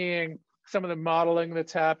 seeing some of the modeling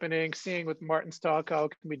that's happening, seeing with Martyn's talk how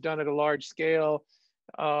it can be done at a large scale,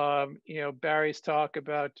 Barrie's talk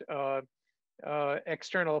about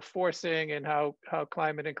external forcing and how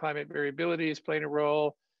climate and climate variability is playing a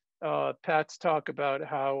role. Pat's talk about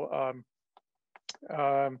how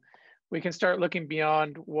we can start looking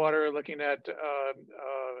beyond water, looking at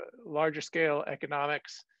larger scale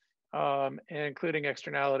economics, and including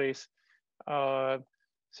externalities. So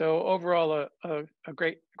overall, a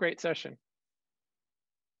great session.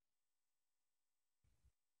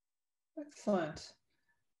 Excellent.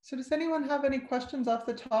 So does anyone have any questions off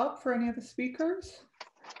the top for any of the speakers?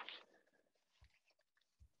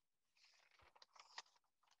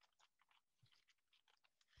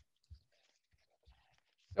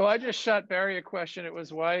 So I just shot Barrie a question. It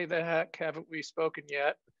was, why the heck haven't we spoken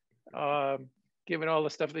yet? Given all the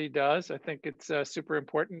stuff that he does, I think it's super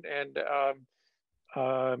important. And,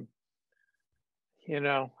 I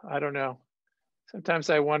don't know. Sometimes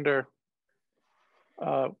I wonder,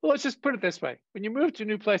 well, let's just put it this way. When you move to a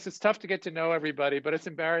new place, it's tough to get to know everybody, but it's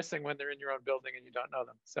embarrassing when they're in your own building and you don't know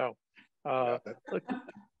them. So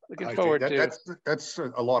looking forward to. That's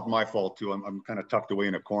a lot my fault too. I'm kind of tucked away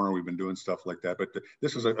in a corner. We've been doing stuff like that, but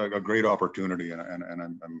this is a great opportunity, and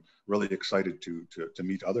I'm really excited to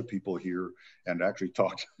meet other people here and actually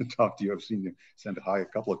talk to you. I've seen you send a hi a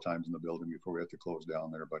couple of times in the building before we had to close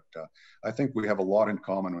down there, but I think we have a lot in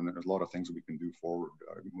common, and there's a lot of things that we can do forward,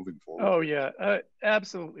 moving forward. Oh yeah,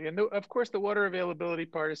 absolutely. And of course, the water availability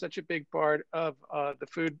part is such a big part of the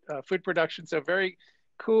food production. So very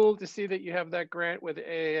cool to see that you have that grant with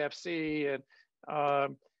AAFC, and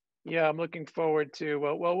yeah, I'm looking forward to,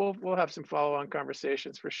 we'll have some follow-on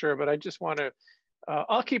conversations for sure, but I just want to,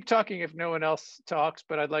 I'll keep talking if no one else talks,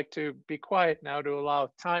 but I'd like to be quiet now to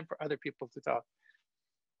allow time for other people to talk.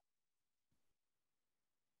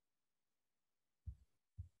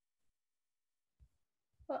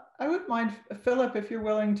 I wouldn't mind, Phillip, if you're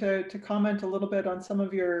willing to comment a little bit on some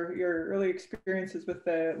of your early experiences with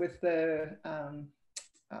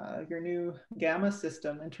your new Gamma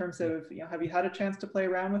system, in terms of, have you had a chance to play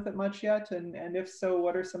around with it much yet? And if so,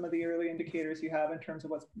 what are some of the early indicators you have in terms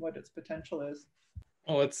of what its potential is?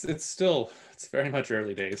 Oh, it's very much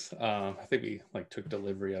early days. I think we took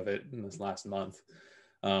delivery of it in this last month,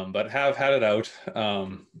 but have had it out,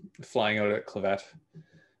 flying out at Clavette,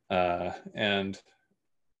 and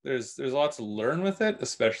there's a lot to learn with it,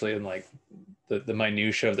 especially in the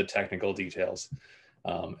minutia of the technical details,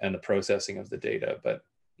 and the processing of the data. But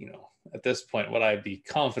at this point, what I'd be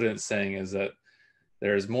confident saying is that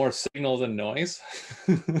there's more signal than noise.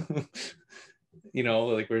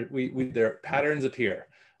 There patterns appear,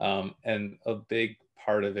 and a big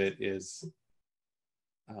part of it is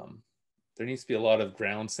there needs to be a lot of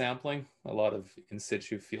ground sampling, a lot of in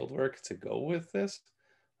situ field work to go with this,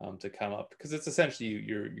 to come up, because it's essentially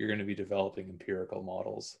you're going to be developing empirical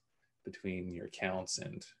models between your counts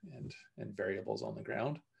and variables on the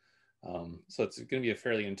ground. So it's going to be a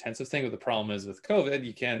fairly intensive thing. But the problem is with COVID,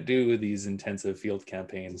 you can't do these intensive field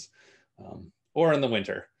campaigns, or in the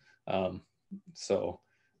winter. So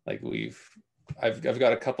I've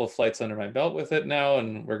got a couple of flights under my belt with it now,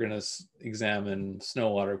 and we're going to examine snow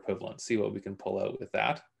water equivalent, see what we can pull out with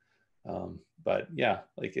that. But yeah,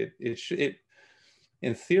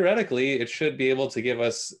 and theoretically, it should be able to give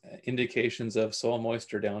us indications of soil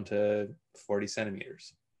moisture down to 40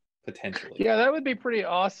 centimeters. Potentially. Yeah, that would be pretty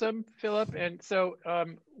awesome, Phillip. And so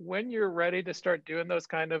when you're ready to start doing those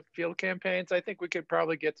kind of field campaigns, I think we could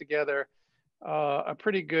probably get together a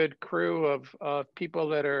pretty good crew of people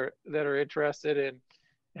that are interested in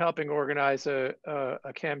helping organize a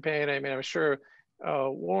campaign. I mean, I'm sure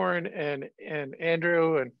Warren and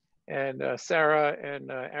Andrew and Sarah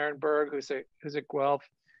and Aaron Berg, who's at Guelph.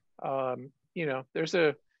 You know, there's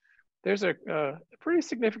a pretty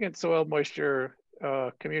significant soil moisture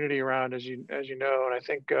community around, as you know, and I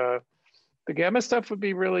think the gamma stuff would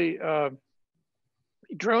be really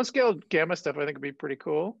drone scale gamma stuff. I think would be pretty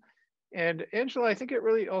cool. And Angela, I think it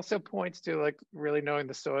really also points to like really knowing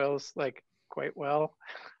the soils like quite well.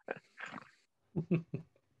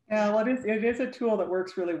 Yeah, well, it is a tool that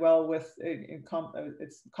works really well with,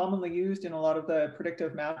 it's commonly used in a lot of the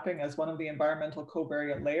predictive mapping as one of the environmental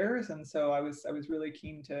covariate layers. And so I was really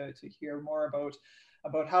keen to hear more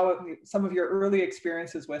about how some of your early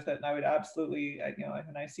experiences with it. And I would absolutely, you know,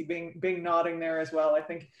 and I see Bing nodding there as well. I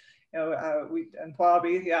think, you know, and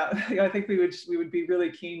Bobby, yeah, I think we would be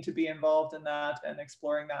really keen to be involved in that and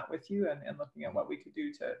exploring that with you and looking at what we could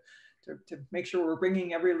do to make sure we're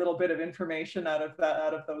bringing every little bit of information out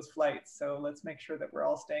of those flights. So let's make sure that we're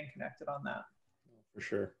all staying connected on that. For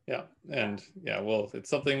sure, yeah, and yeah, well, it's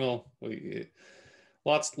something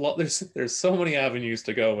there's so many avenues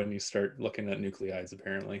to go when you start looking at nuclides,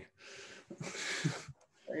 apparently.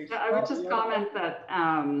 I would just comment that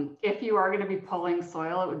if you are going to be pulling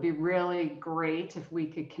soil, it would be really great if we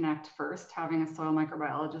could connect first. Having a soil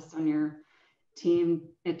microbiologist on your team,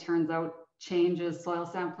 it turns out, changes soil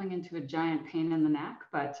sampling into a giant pain in the neck,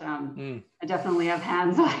 but I definitely have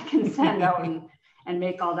hands that I can send out and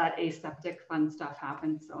make all that aseptic fun stuff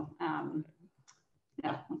happen. So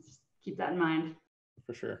yeah, let's keep that in mind.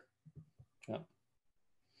 For sure. Yeah.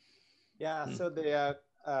 Yeah, so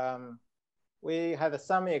we had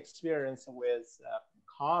some experience with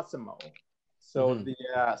Cosmo. So the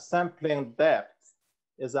sampling depth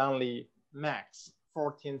is only max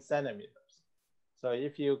 14 centimeters. So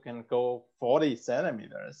if you can go 40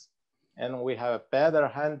 centimeters, and we have a better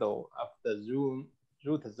handle of the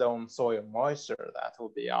root zone soil moisture, that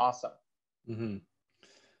would be awesome. Mm-hmm.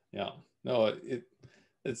 Yeah, no,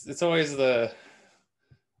 it's always the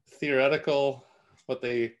theoretical, what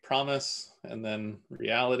they promise, and then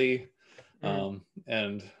reality.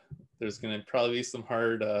 And there's going to probably be some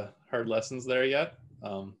hard lessons there yet.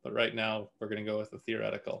 But right now we're going to go with the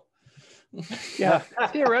theoretical. Yeah,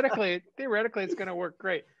 theoretically it's going to work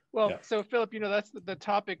great. Well, yeah. So Philip, you know, that's the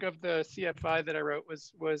topic of the CF5 that I wrote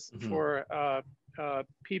was for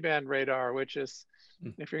P-band radar, which is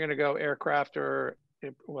if you're going to go aircraft or,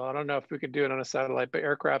 well, I don't know if we could do it on a satellite, but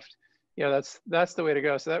aircraft, yeah, that's the way to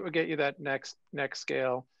go. So that would get you that next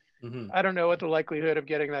scale. I don't know what the likelihood of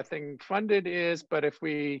getting that thing funded is, but if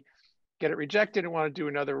we get it rejected and want to do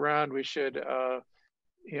another round, we should,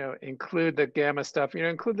 you know, include the gamma stuff, you know,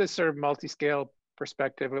 include this sort of multi-scale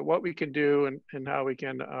perspective of what we can do and how we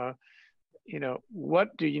can, you know,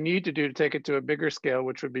 what do you need to do to take it to a bigger scale,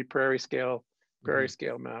 which would be prairie scale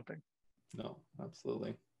mapping. No,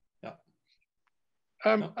 absolutely. Yeah.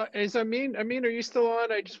 Is Amin, are you still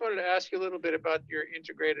on? I just wanted to ask you a little bit about your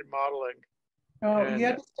integrated modeling. Oh, he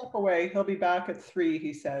had to step away. He'll be back at 3,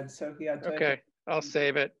 he said. So he had to. Okay, I'll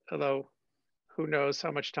save it. Although, who knows how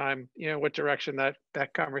much time, you know, what direction that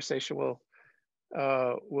conversation will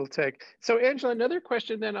take. So, Angela, another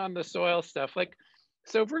question then on the soil stuff. Like,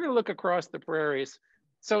 so if we're going to look across the prairies,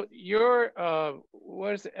 so your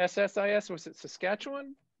what is it? SSIS? Was it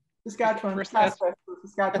Saskatchewan? Saskatchewan soil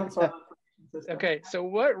information system. Okay, so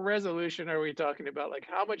what resolution are we talking about? Like,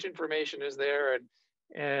 how much information is there?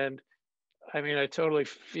 And I mean, I totally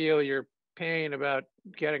feel your pain about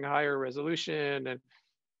getting higher resolution and,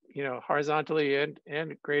 you know, horizontally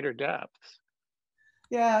and greater depths.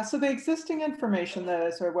 Yeah, so the existing information that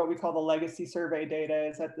is sort of what we call the legacy survey data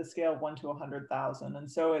is at the scale of 1 to 100,000.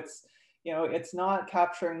 And so it's, you know, it's not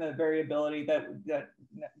capturing the variability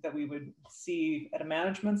that we would see at a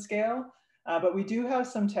management scale. But we do have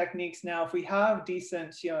some techniques now. If we have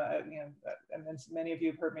decent, and many of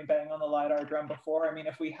you have heard me bang on the LiDAR drum before. I mean,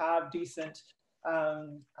 if we have decent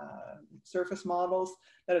surface models,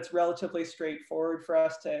 that it's relatively straightforward for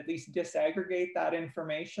us to at least disaggregate that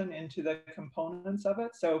information into the components of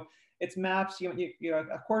it. So it's maps,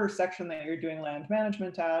 a quarter section that you're doing land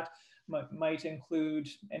management at might include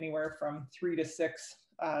anywhere from 3 to 6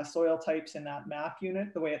 soil types in that map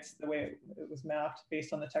unit, the way it was mapped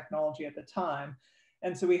based on the technology at the time.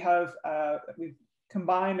 And so we've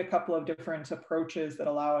combined a couple of different approaches that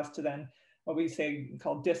allow us to then what we say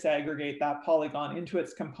called disaggregate that polygon into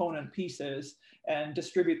its component pieces and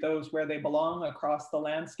distribute those where they belong across the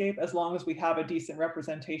landscape, as long as we have a decent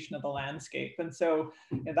representation of the landscape. And so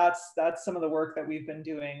that's some of the work that we've been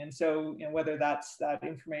doing. And so whether that's that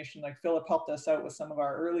information, like Phillip helped us out with some of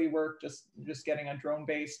our early work, just getting a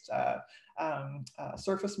drone-based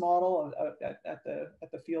surface model at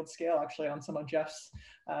the field scale, actually on some of Jeff's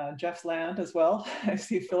land as well. I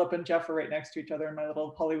see Phillip and Jeff are right next to each other in my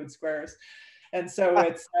little Hollywood squares. And so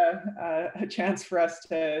it's a chance for us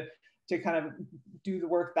to kind of do the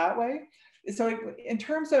work that way. So in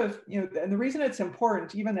terms of, and the reason it's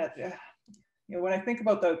important, even at, when I think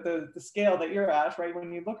about the scale that you're at, right,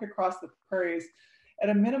 when you look across the prairies, at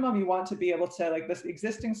a minimum, you want to be able to, like this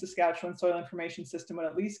existing Saskatchewan soil information system would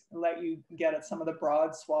at least let you get at some of the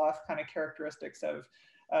broad swath kind of characteristics of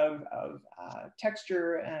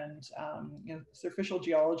texture and superficial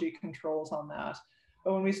geology controls on that.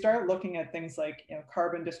 But when we start looking at things like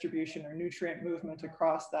carbon distribution or nutrient movement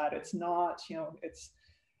across that, it's not, it's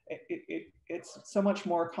so much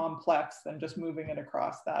more complex than just moving it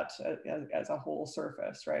across that as a whole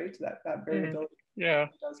surface, right? That variability. Yeah.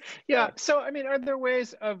 Yeah. So I mean, are there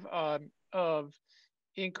ways of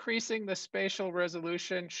increasing the spatial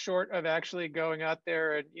resolution short of actually going out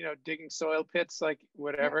there and digging soil pits, like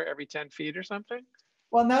whatever, every 10 feet or something?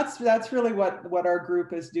 Well, and that's really what our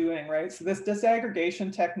group is doing, right? So this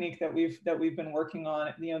disaggregation technique that we've been working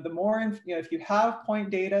on, the more if you have point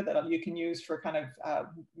data that you can use for kind of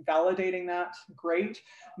validating that, great.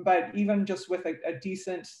 But even just with a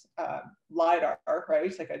decent LiDAR,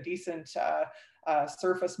 right, like a decent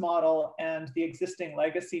surface model and the existing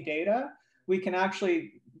legacy data, we can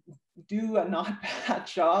actually do a not bad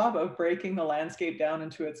job of breaking the landscape down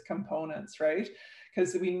into its components, right?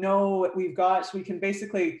 Because we know what we've got, so we can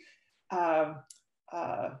basically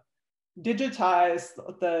digitize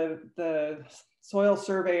the soil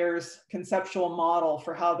surveyor's conceptual model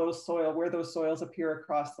for how where those soils appear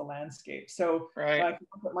across the landscape. So I can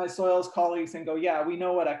look at my soils colleagues and go, yeah, we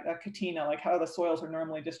know what a katina, like how the soils are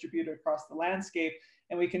normally distributed across the landscape,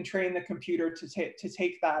 and we can train the computer to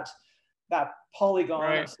take that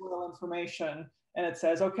polygon of soil information. And it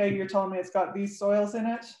says, okay, you're telling me it's got these soils in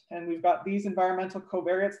it, and we've got these environmental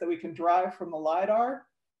covariates that we can derive from the LiDAR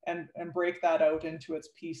and break that out into its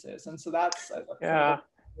pieces. And so that's what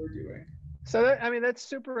we're doing. So that, I mean, that's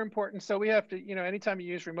super important. So we have to, anytime you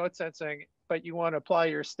use remote sensing, but you want to apply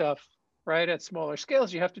your stuff right at smaller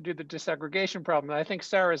scales, you have to do the disaggregation problem. And I think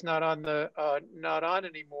Sarah's not on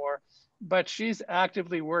anymore, but she's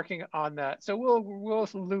actively working on that. So we'll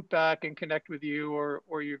loop back and connect with you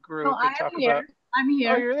or your group and talk about. I'm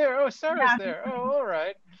here. Oh, you're there. Oh, Sarah's there. Oh, all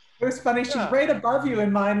right. It was funny. She's right above you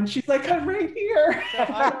in mine, and she's like, I'm right here. So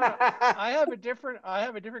I have a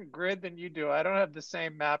different grid than you do. I don't have the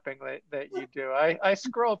same mapping that you do. I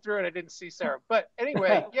scrolled through it. I didn't see Sarah. But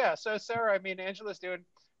anyway, yeah. So Sarah, I mean, Angela's doing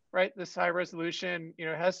this high resolution.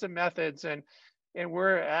 Has some methods, and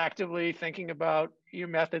we're actively thinking about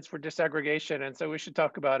methods for disaggregation. And so we should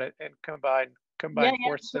talk about it and combine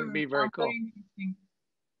forces and be very cool.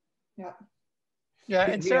 Yeah. Yeah,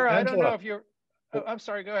 and Sarah, I don't know if you're. Oh, I'm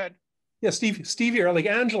sorry. Go ahead. Yeah, Steve here. Like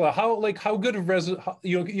Angela, how good of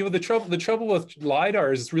the trouble with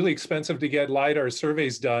LiDAR is it's really expensive to get LiDAR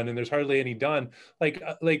surveys done, and there's hardly any done. What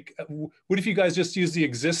if you guys just use the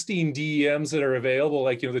existing DEMs that are available,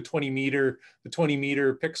 like the 20 meter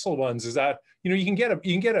pixel ones? Is that you can get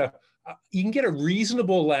a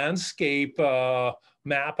reasonable landscape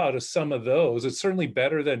map out of some of those. It's certainly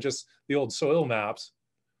better than just the old soil maps.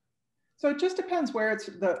 So it just depends where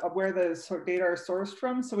the data are sourced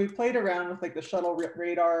from. So we've played around with like the shuttle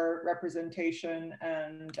radar representation,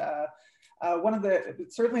 and one of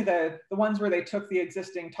certainly the ones where they took the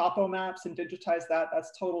existing topo maps and digitized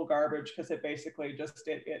that's total garbage, because it basically just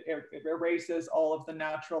it erases all of the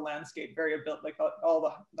natural landscape variability, like all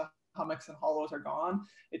the hummocks and hollows are gone.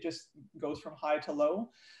 It just goes from high to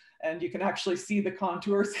low. And you can actually see the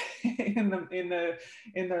contours in the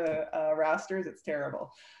rasters. It's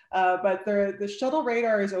terrible. But the shuttle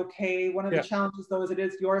radar is okay. One of the challenges, though,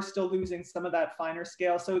 is you are still losing some of that finer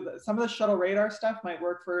scale. So some of the shuttle radar stuff might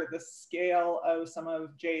work for the scale of some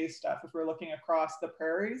of Jay's stuff. If we're looking across the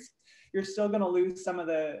prairies, you're still going to lose some of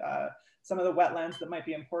the wetlands that might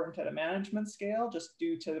be important at a management scale, just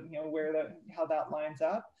due to how that lines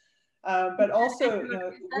up. But also,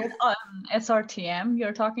 with SRTM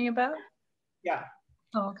you're talking about? Yeah.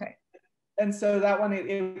 Oh, okay. And so that one,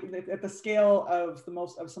 at the scale of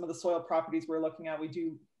some of the soil properties we're looking at,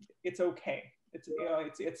 it's okay.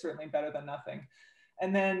 It's certainly better than nothing.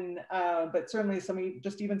 And then, but certainly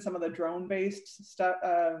even some of the drone-based stuff,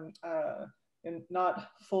 not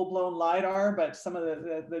full-blown LiDAR, but some of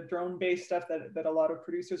the drone-based stuff that a lot of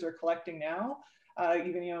producers are collecting now.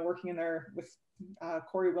 Even, you know, working in there with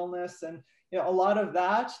Corey Wilness and, you know, a lot of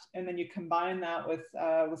that. And then you combine that with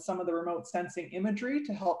some of the remote sensing imagery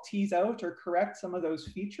to help tease out or correct some of those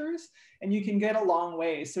features. And you can get a long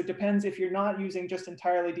way. So it depends if you're not using just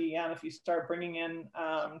entirely DEM, if you start bringing in,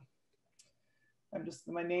 I'm just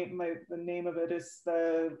the name of it is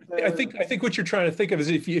I think what you're trying to think of is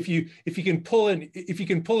if you can pull in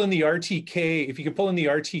the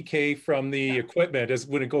RTK from the equipment as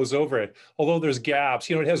when it goes over it, although there's gaps,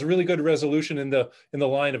 you know, it has really good resolution in the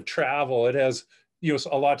line of travel. It has, you know,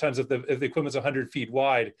 a lot of times if the equipment's 100 feet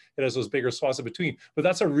wide, it has those bigger swaths in between. But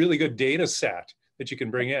that's a really good data set that you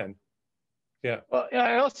can bring in. Yeah. Well, yeah,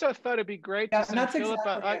 I also thought it'd be great to send Phillip.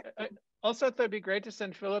 Exactly I also thought it'd be great to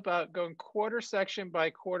send Phillip out going quarter section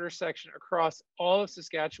by quarter section across all of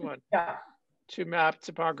Saskatchewan to map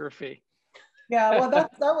topography. Yeah, well,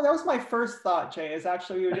 that was my first thought, Jay, is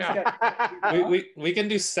actually we would just get... we can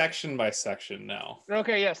do section by section now.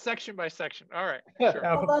 Okay, yeah, section by section. All right. Sure.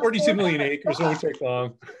 Yeah, 42 million acres won't take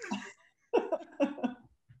long.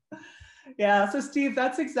 Yeah, so Steve,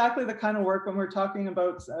 that's exactly the kind of work when we're talking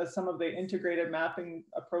about some of the integrated mapping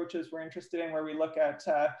approaches we're interested in, where we look at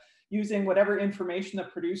using whatever information the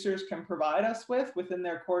producers can provide us with within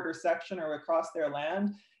their corridor section or across their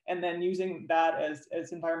land, and then using that as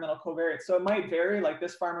environmental covariates. So it might vary, like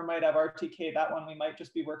this farmer might have RTK, that one we might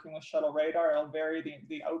just be working with shuttle radar. It'll vary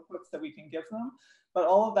the outputs that we can give them. But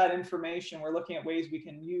all of that information, we're looking at ways we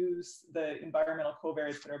can use the environmental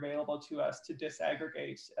covariates that are available to us to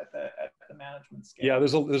disaggregate at the management scale. Yeah,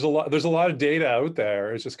 there's a lot of data out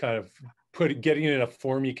there. It's just kind of getting it in a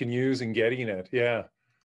form you can use and getting it. Yeah.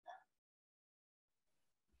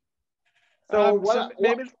 So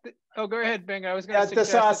go ahead, Bing. I was going to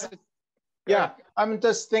suggest. I'm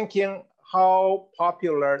just thinking how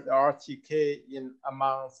popular the RTK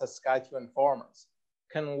among Saskatchewan farmers.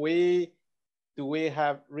 Do we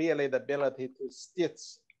have really the ability to stitch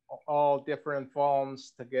all different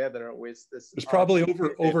forms together with this? There's probably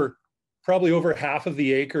over half of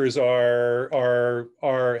the acres have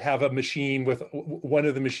a machine with one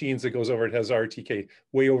of the machines that goes over it has RTK.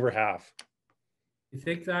 Way over half. You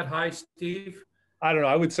think that high, Steve? I don't know.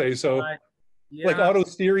 I would say so. Yeah. Like Auto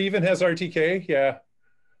Steer even has RTK. Yeah.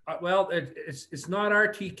 Well, it's not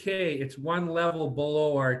RTK. It's one level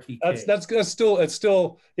below RTK. It's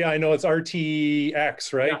still. Yeah, I know it's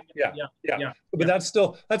RTX, right? Yeah. But that's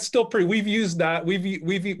still pretty. We've used that.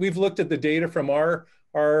 We've looked at the data from our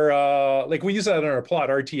like we use that on our plot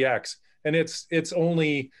RTX, and it's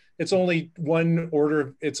only one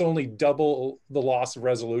order. It's only double the loss of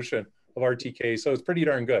resolution of RTK, so it's pretty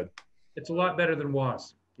darn good. It's a lot better than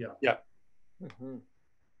WAS. Yeah. Yeah. Mm-hmm.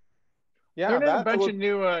 Yeah, a bunch of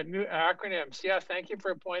new acronyms. Yeah, thank you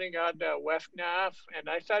for pointing out WEFNAF, and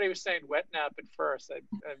I thought he was saying WetNap at first. I'm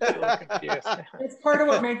a little confused. It's part of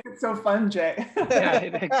what makes it so fun, Jay. Yeah,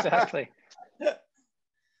 exactly.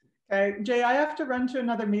 Okay, Jay, I have to run to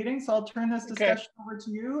another meeting, so I'll turn this discussion over to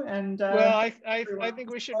you. And well, I think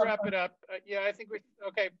we should wrap it up. Yeah, I think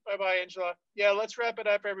okay. Bye, Angela. Yeah, let's wrap it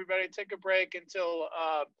up, everybody. Take a break until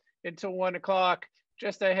 1 o'clock.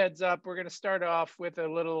 Just a heads up, we're going to start off with a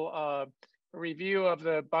little review of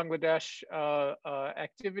the Bangladesh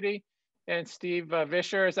activity. And Steve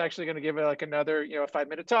Vischer is actually going to give it like another, a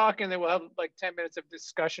 5-minute talk, and then we'll have like 10 minutes of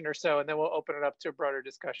discussion or so, and then we'll open it up to a broader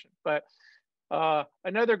discussion. But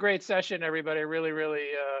another great session, everybody. Really, really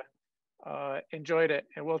enjoyed it,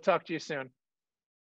 and we'll talk to you soon.